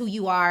 this is who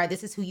you are,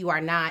 this is who you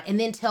are not, and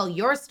then tell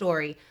your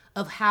story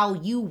of how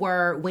you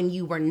were when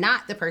you were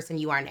not the person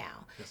you are now.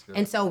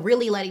 And so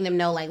really letting them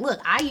know, like, look,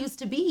 I used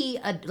to be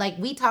like,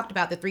 we talked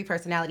about the 3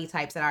 personality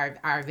types at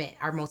our event,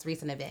 our most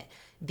recent event.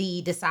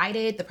 The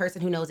decided, the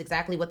person who knows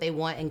exactly what they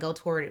want and go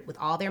toward it with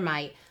all their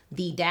might.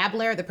 The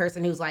dabbler, the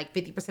person who's like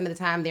 50% of the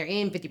time they're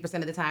in, 50%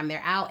 of the time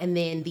they're out. And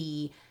then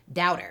the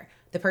doubter,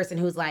 the person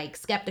who's like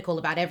skeptical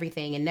about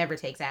everything and never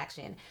takes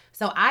action.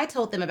 So I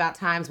told them about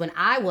times when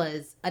I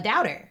was a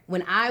doubter,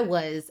 when I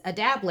was a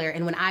dabbler,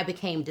 and when I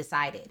became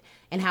decided,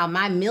 and how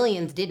my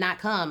millions did not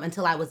come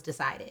until I was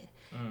decided.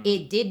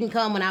 It didn't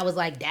come when I was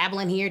like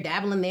dabbling here,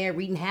 dabbling there,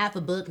 reading half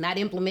a book, not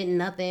implementing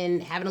nothing,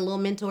 having a little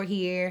mentor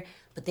here,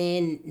 but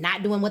then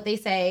not doing what they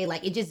say.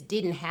 Like, it just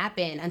didn't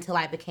happen until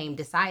I became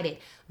decided.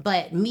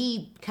 But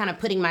me kind of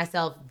putting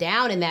myself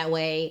down in that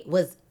way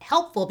was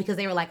helpful, because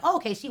they were like, oh,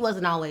 okay, she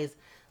wasn't always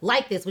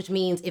like this, which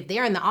means if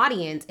they're in the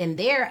audience and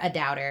they're a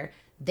doubter,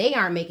 they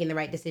aren't making the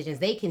right decisions.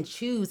 They can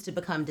choose to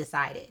become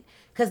decided,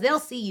 because they'll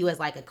see you as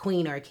like a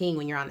queen or a king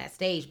when you're on that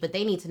stage, but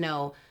they need to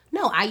know,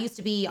 no, I used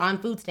to be on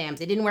food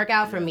stamps. It didn't work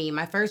out for me.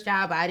 My first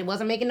job, I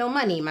wasn't making no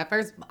money.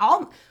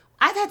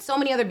 I've had so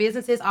many other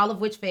businesses, all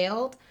of which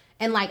failed.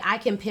 And like, I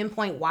can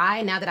pinpoint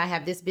why now that I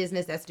have this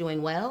business that's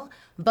doing well.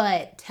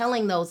 But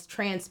telling those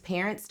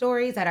transparent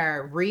stories that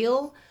are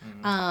real,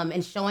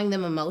 and showing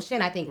them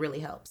emotion, I think really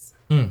helps.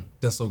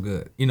 That's so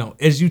good. You know,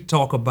 as you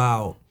talk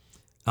about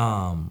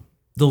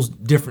those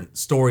different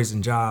stories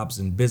and jobs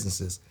and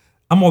businesses,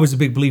 I'm always a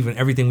big believer in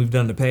everything we've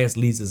done in the past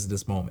leads us to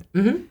this moment.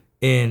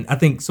 And I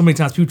think so many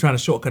times people trying to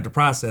shortcut the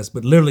process,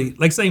 but literally,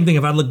 like, same thing.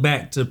 If I look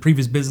back to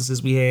previous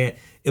businesses we had,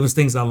 it was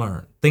things I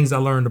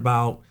learned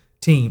about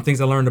team, things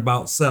I learned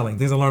about selling,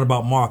 things I learned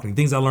about marketing,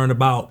 things I learned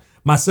about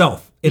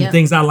myself, and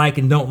things I like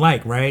and don't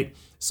like, right?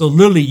 So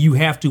literally, you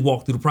have to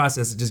walk through the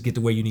process to just get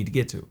to where you need to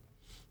get to.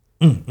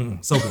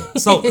 So good.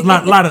 So a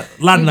lot of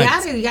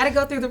nuggets. You gotta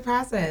go through the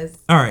process.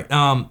 All right.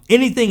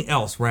 Anything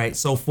else, right?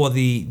 So for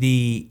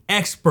the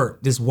expert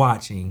that's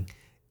watching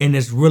and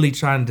that's really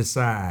trying to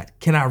decide,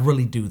 can I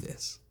really do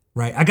this?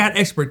 Right? I got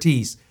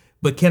expertise,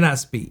 but can I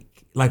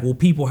speak? Like, will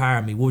people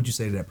hire me? What would you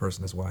say to that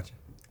person that's watching?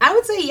 I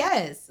would say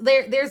yes.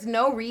 There's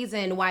no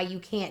reason why you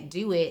can't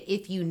do it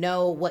if you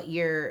know what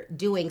you're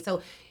doing.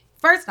 So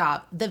first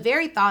off, the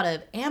very thought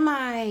of, am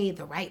I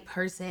the right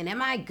person?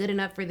 Am I good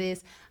enough for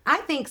this? I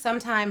think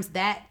sometimes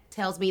that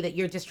tells me that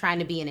you're just trying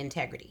to be in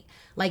integrity.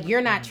 Like,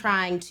 you're not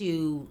trying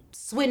to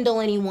swindle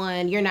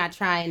anyone. You're not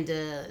trying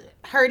to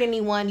hurt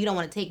anyone. You don't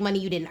want to take money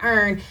you didn't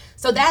earn.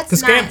 So that's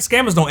because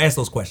scammers don't ask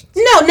those questions.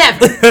 No,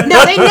 never.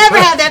 No, they never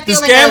have that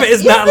feeling. The scammer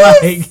is not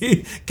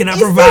like, can I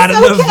provide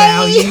enough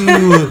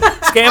value?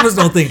 Scammers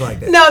don't think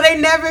like that. No, they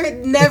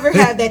never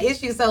have that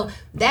issue. So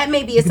that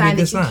may be a sign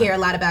that you care a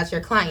lot about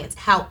your clients.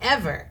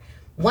 However,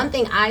 one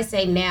thing I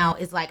say now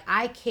is, like,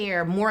 I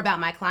care more about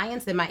my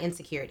clients than my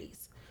insecurities.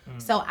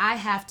 So I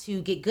have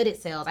to get good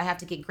at sales. I have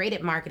to get great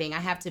at marketing. I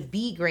have to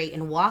be great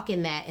and walk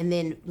in that and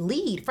then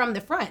lead from the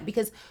front.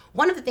 Because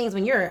one of the things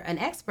when you're an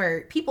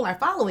expert, people are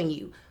following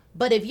you.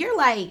 But if you're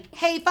like,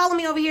 hey, follow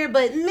me over here,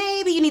 but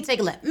maybe you need to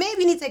take a left,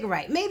 maybe you need to take a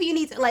right, maybe you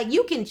need to, like,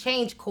 you can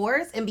change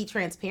course and be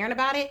transparent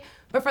about it.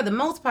 But for the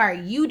most part,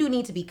 you do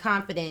need to be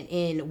confident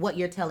in what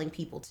you're telling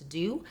people to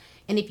do.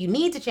 And if you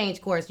need to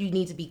change course, you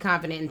need to be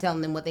confident in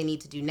telling them what they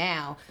need to do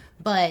now.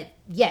 But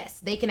yes,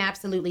 they can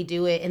absolutely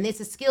do it. And it's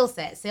a skill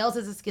set. Sales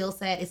is a skill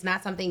set. It's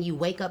not something you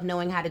wake up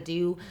knowing how to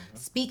do.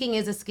 Speaking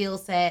is a skill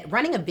set.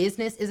 Running a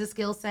business is a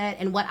skill set.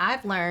 And what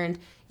I've learned,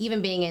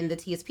 even being in the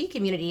TSP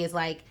community, is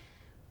like,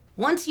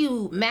 once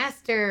you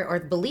master or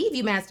believe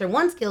you master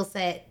one skill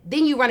set,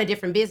 then you run a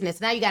different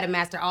business. Now you got to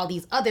master all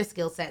these other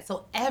skill sets.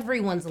 So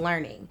everyone's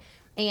learning.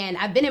 And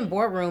I've been in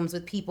boardrooms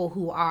with people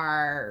who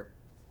are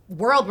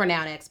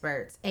world-renowned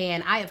experts,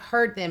 and I have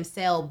heard them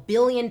sell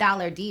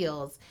billion-dollar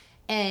deals.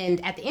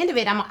 And at the end of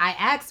it, I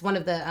asked one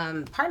of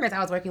the partners I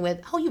was working with,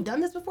 oh, you've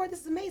done this before?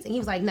 This is amazing. He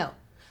was like, no,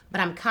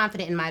 but I'm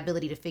confident in my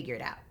ability to figure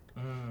it out.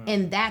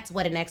 And that's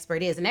what an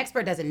expert is. An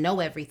expert doesn't know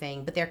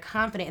everything, but they're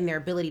confident in their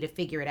ability to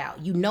figure it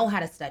out. You know how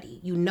to study.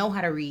 You know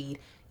how to read.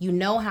 You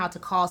know how to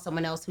call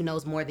someone else who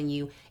knows more than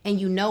you, and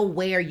you know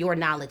where your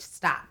knowledge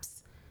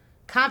stops.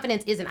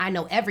 Confidence isn't I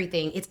know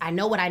everything. It's I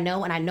know what I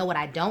know and I know what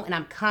I don't, and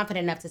I'm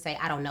confident enough to say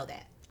I don't know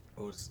that.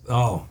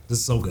 Oh, this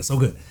is so good, so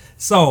good.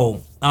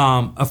 So,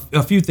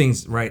 a few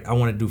things, right, I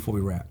want to do before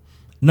we wrap.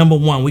 Number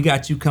one, we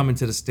got you coming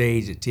to the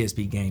stage at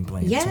TSP Game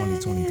Plan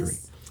 2023.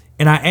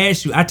 And I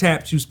asked you, I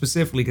tapped you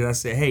specifically because I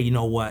said, hey, you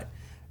know what?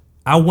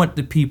 I want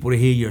the people to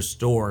hear your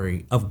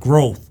story of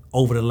growth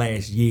over the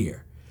last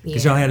year.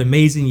 Because y'all had an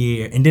amazing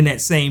year. And then that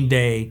same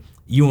day,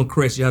 you and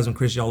Chris, your husband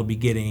Chris, y'all will be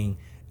getting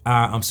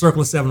our Circle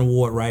of Seven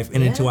Award, right?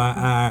 And into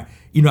our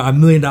 $1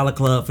 million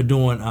club for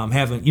doing,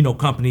 having,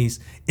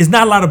 companies. It's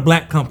not a lot of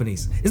black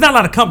companies. It's not a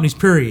lot of companies,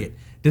 period,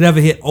 that ever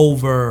hit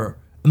over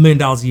 $1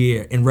 million a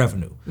year in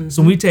revenue. Mm-hmm.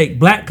 So when we take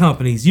black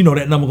companies,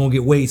 that number gonna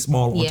get way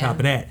smaller on top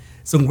of that.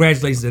 So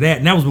congratulations to that.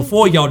 And that was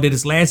before y'all did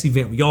this last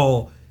event where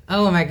y'all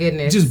my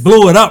goodness, just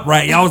blew it up,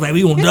 right? Y'all was like,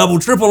 we gonna double,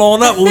 triple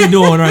on up what we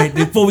doing, right?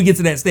 Before we get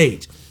to that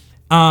stage.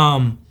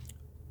 What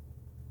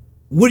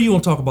do you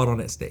want to talk about on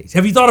that stage?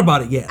 Have you thought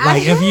about it yet?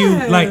 Like, have you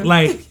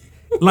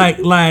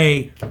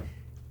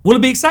will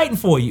it be exciting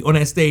for you on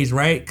that stage,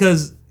 right?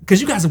 Because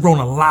you guys have grown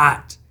a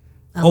lot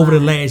over the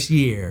last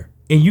year,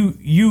 and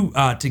you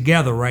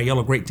together, right? Y'all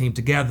a great team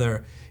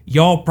together.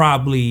 Y'all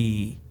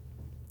probably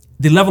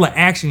the level of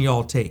action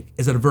y'all take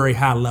is at a very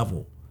high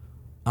level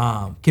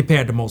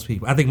compared to most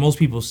people. I think most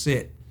people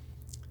sit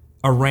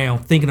around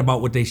thinking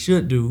about what they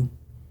should do,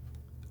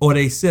 or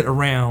they sit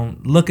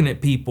around looking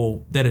at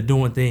people that are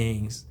doing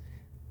things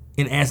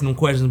and asking them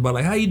questions about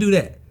like, how you do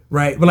that,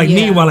 right? But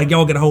meanwhile, like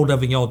y'all get a hold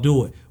of it and y'all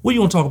do it. What do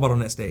you want to talk about on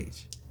that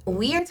stage?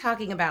 We are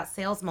talking about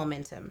sales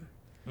momentum.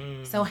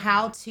 So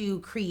how to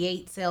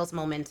create sales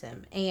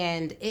momentum.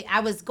 And I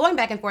was going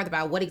back and forth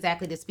about what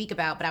exactly to speak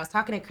about, but I was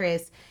talking to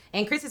Chris,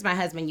 and Chris is my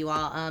husband, you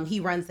all.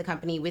 He runs the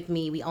company with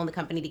me. We own the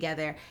company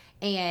together.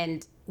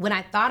 And when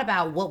I thought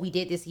about what we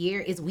did this year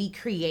is we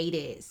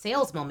created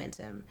sales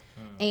momentum.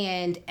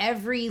 And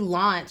every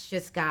launch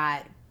just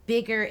got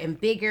bigger and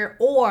bigger,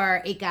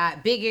 or it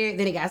got bigger,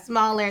 then it got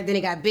smaller, then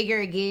it got bigger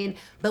again,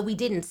 but we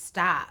didn't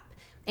stop.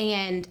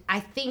 And I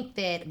think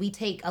that we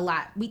take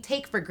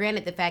for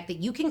granted the fact that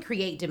you can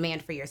create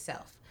demand for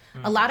yourself.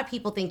 A lot of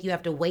people think you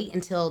have to wait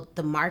until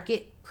the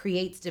market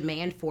creates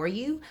demand for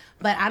you,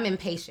 but I'm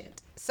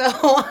impatient. So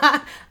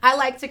I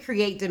like to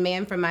create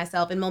demand for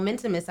myself, and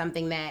momentum is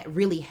something that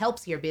really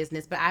helps your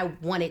business, but I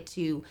wanted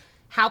to,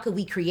 how could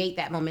we create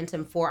that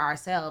momentum for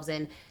ourselves?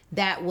 And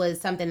that was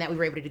something that we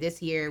were able to do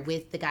this year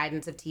with the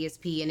guidance of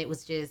TSP, and it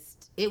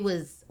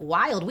was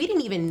wild. We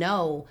didn't even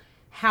know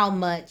how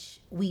much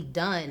we've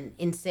done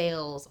in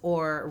sales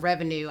or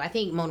revenue. I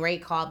think Monray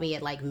called me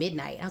at like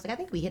midnight. I was like, I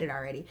think we hit it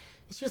already.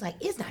 And she was like,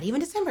 it's not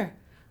even December.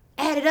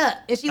 Add it up.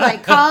 And she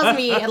like calls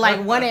me at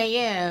like 1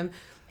 a.m.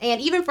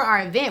 And even for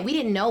our event, we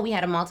didn't know we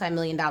had a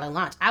multi-million-dollar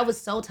launch. I was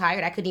so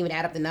tired, I couldn't even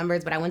add up the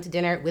numbers, but I went to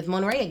dinner with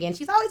Monray again.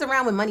 She's always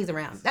around when money's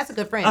around. That's a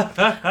good friend.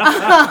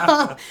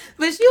 But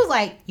she was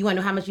like, you want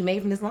to know how much you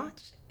made from this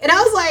launch? And I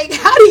was like,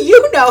 how do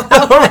you know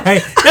how much? All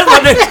right, that's my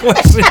next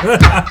question.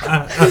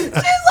 She's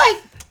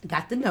like,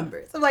 got the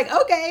numbers. I'm like,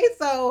 okay.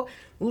 So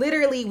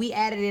literally we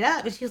added it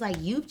up, and she was like,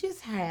 you've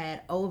just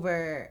had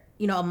over,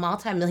 a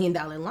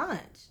multi-million-dollar launch.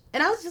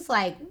 And I was just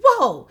like,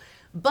 whoa.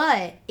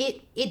 But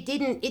it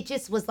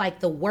just was like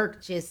the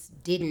work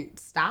just didn't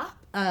stop.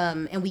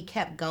 And we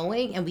kept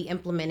going, and we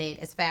implemented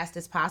as fast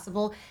as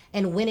possible.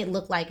 And when it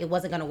looked like it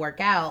wasn't going to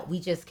work out, we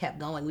just kept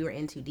going. We were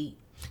in too deep.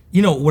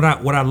 What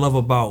I love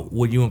about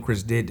what you and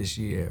Chris did this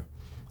year,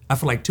 I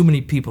feel like too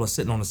many people are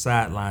sitting on the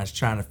sidelines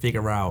trying to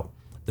figure out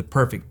the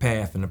perfect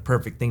path and the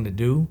perfect thing to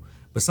do.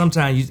 But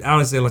sometimes, I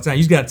always say all the time,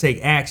 you just got to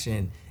take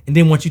action. And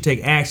then once you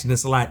take action,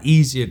 it's a lot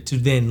easier to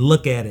then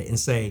look at it and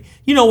say,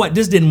 you know what,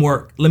 this didn't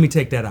work. Let me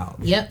take that out.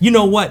 Yep. You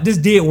know what, this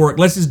did work.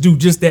 Let's just do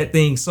just that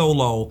thing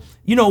solo.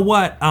 You know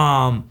what,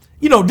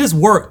 this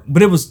worked,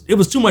 but it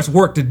was too much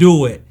work to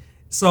do it.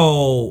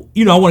 So,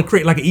 I want to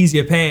create like an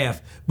easier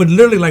path. But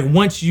literally, like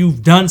once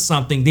you've done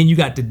something, then you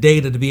got the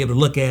data to be able to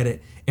look at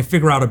it and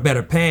figure out a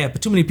better path.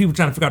 But too many people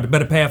trying to figure out the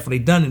better path before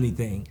they've done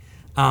anything.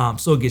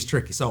 So it gets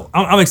tricky. So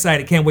I'm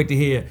excited. Can't wait to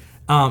hear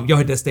y'all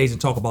hit that stage and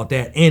talk about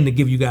that, and to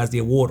give you guys the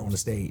award on the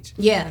stage.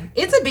 Yeah,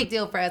 it's a big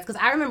deal for us because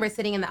I remember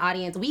sitting in the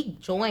audience. We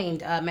joined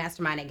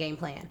Mastermind at Game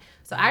Plan.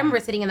 So I remember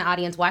sitting in the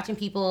audience, watching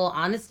people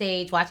on the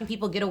stage, watching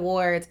people get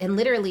awards, and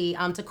literally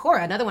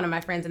Takora, another one of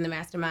my friends in the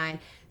Mastermind,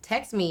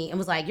 texted me and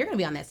was like, you're going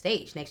to be on that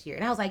stage next year.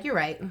 And I was like, you're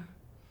right.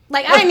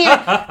 Like,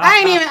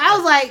 I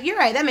was like, you're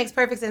right. That makes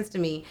perfect sense to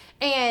me.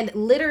 And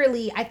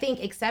literally, I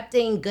think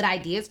accepting good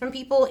ideas from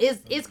people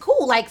is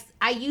cool. Like,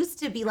 I used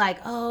to be like,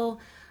 oh,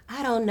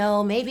 I don't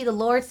know, maybe the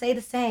Lord say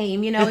the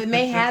same, it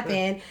may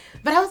happen.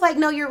 But I was like,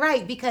 no, you're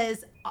right,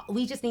 because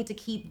we just need to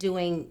keep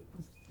doing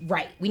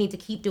right. We need to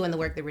keep doing the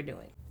work that we're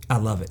doing. I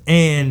love it.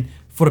 And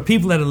for the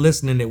people that are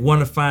listening that want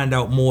to find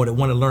out more, that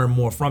want to learn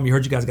more from you,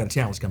 heard you guys got a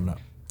challenge coming up.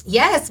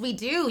 Yes, we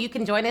do. You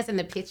can join us in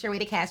the Pitch Your Way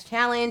to Cash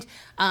Challenge.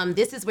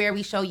 This is where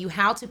we show you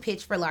how to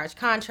pitch for large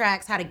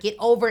contracts, how to get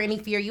over any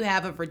fear you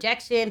have of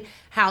rejection,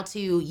 how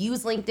to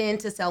use LinkedIn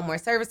to sell more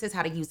services,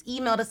 how to use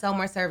email to sell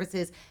more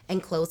services,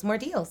 and close more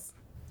deals.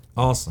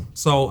 Awesome.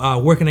 So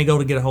where can they go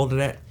to get a hold of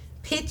that?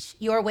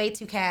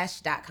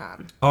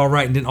 pitchyourwaytocash.com. All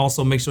right. And then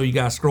also make sure you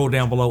guys scroll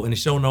down below in the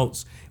show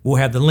notes. We'll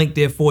have the link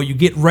there for you.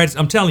 Get ready.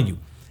 I'm telling you,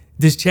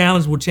 this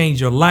challenge will change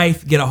your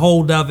life. Get a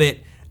hold of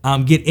it.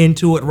 Get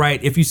into it,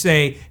 right? If you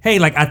say, hey,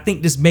 like, I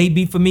think this may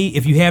be for me,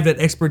 if you have that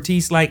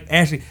expertise, like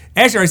Ashley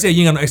already said,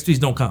 you ain't got no expertise,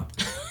 don't come.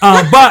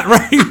 But,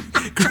 right,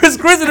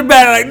 Chris in the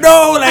back, like,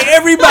 no, like,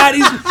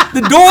 the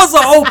doors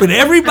are open.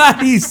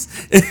 Everybody's,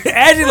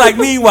 Ashley, like,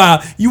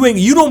 meanwhile,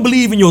 you don't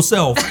believe in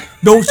yourself,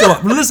 don't show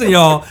up. But listen,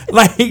 y'all,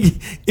 like,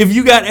 if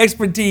you got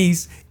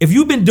expertise, if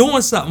you've been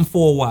doing something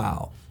for a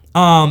while,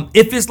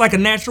 if it's like a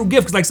natural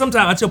gift, because like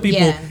sometimes I tell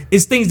people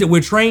it's things that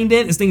we're trained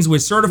in, it's things we're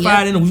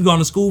certified in, and we've gone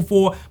to school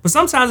for. But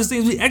sometimes it's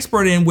things we're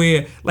expert in,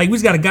 where like we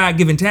just got a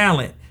God-given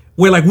talent,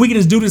 where like we can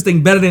just do this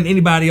thing better than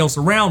anybody else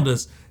around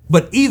us.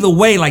 But either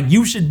way, like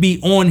you should be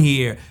on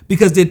here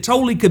because there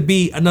totally could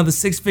be another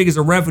 6 figures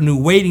of revenue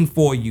waiting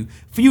for you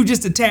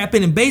just to tap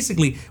in. And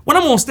basically, when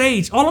I'm on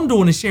stage, all I'm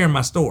doing is sharing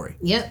my story.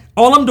 Yep.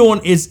 All I'm doing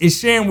is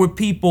sharing with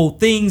people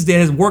things that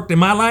has worked in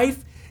my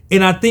life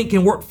and I think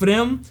can work for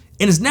them.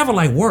 And it's never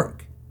like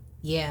work.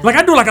 Yeah. Like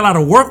I do like a lot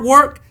of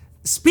work.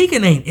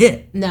 Speaking ain't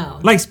it. No.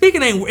 Like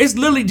speaking it's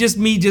literally just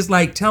me just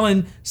like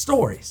telling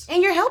stories.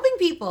 And you're helping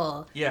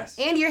people. Yes.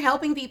 And you're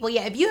helping people.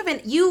 Yeah. If you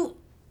haven't,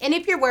 and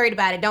if you're worried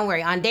about it, don't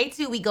worry. On day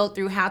 2, we go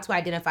through how to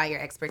identify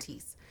your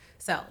expertise.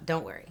 So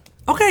don't worry.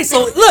 Okay, so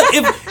look,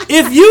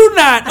 if you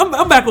not,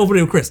 I'm back over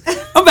there with Chris.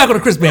 I'm back on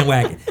the Chris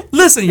bandwagon.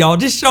 Listen, y'all,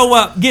 just show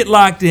up, get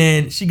locked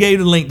in. She gave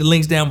you the link. The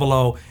link's down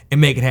below, and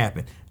make it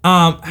happen.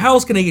 How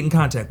else can they get in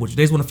contact with you?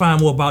 They just want to find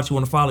more about you,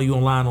 want to follow you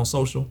online on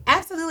social?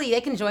 Absolutely.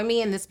 They can join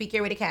me in the Speak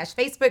Your Way to Cash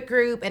Facebook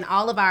group, and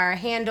all of our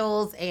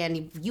handles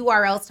and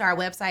URLs to our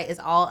website is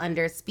all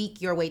under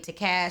Speak Your Way to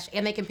Cash,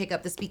 and they can pick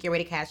up the Speak Your Way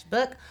to Cash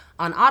book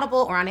on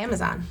Audible or on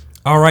Amazon.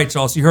 All right,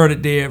 y'all. So you heard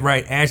it there,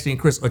 right? Ashley and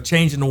Chris are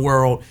changing the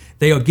world.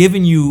 They are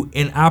giving you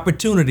an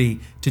opportunity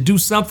to do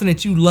something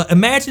that you love.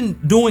 Imagine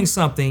doing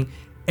something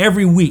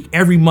every week,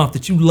 every month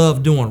that you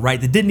love doing,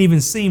 right? That didn't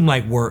even seem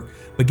like work,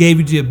 but gave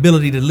you the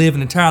ability to live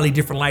an entirely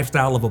different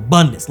lifestyle of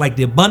abundance. Like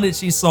the abundance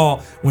she saw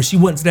when she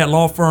went to that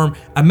law firm.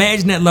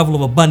 Imagine that level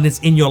of abundance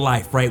in your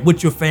life, right?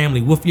 With your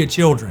family, with your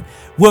children,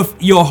 with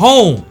your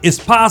home.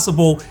 It's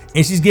possible,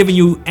 and she's giving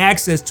you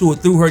access to it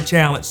through her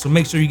challenge. So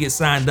make sure you get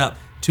signed up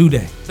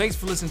today. Thanks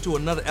for listening to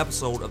another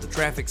episode of the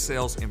Traffic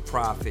Sales and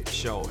Profit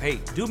Show.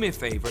 Hey, do me a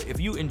favor. If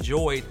you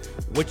enjoyed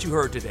what you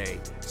heard today,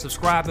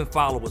 subscribe and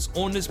follow us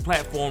on this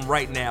platform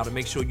right now to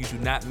make sure you do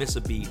not miss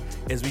a beat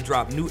as we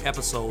drop new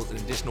episodes and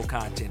additional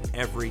content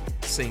every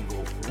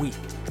single week.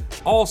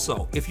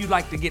 Also, if you'd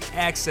like to get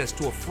access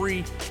to a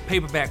free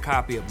paperback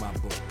copy of my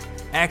book,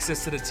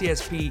 access to the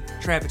TSP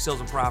Traffic Sales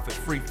and Profit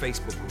free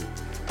Facebook group,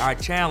 our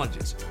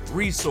challenges,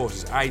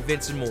 resources, our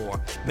events, and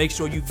more, make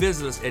sure you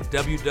visit us at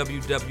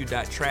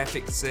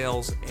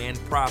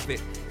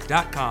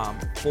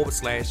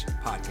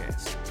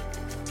www.trafficsalesandprofit.com/podcast.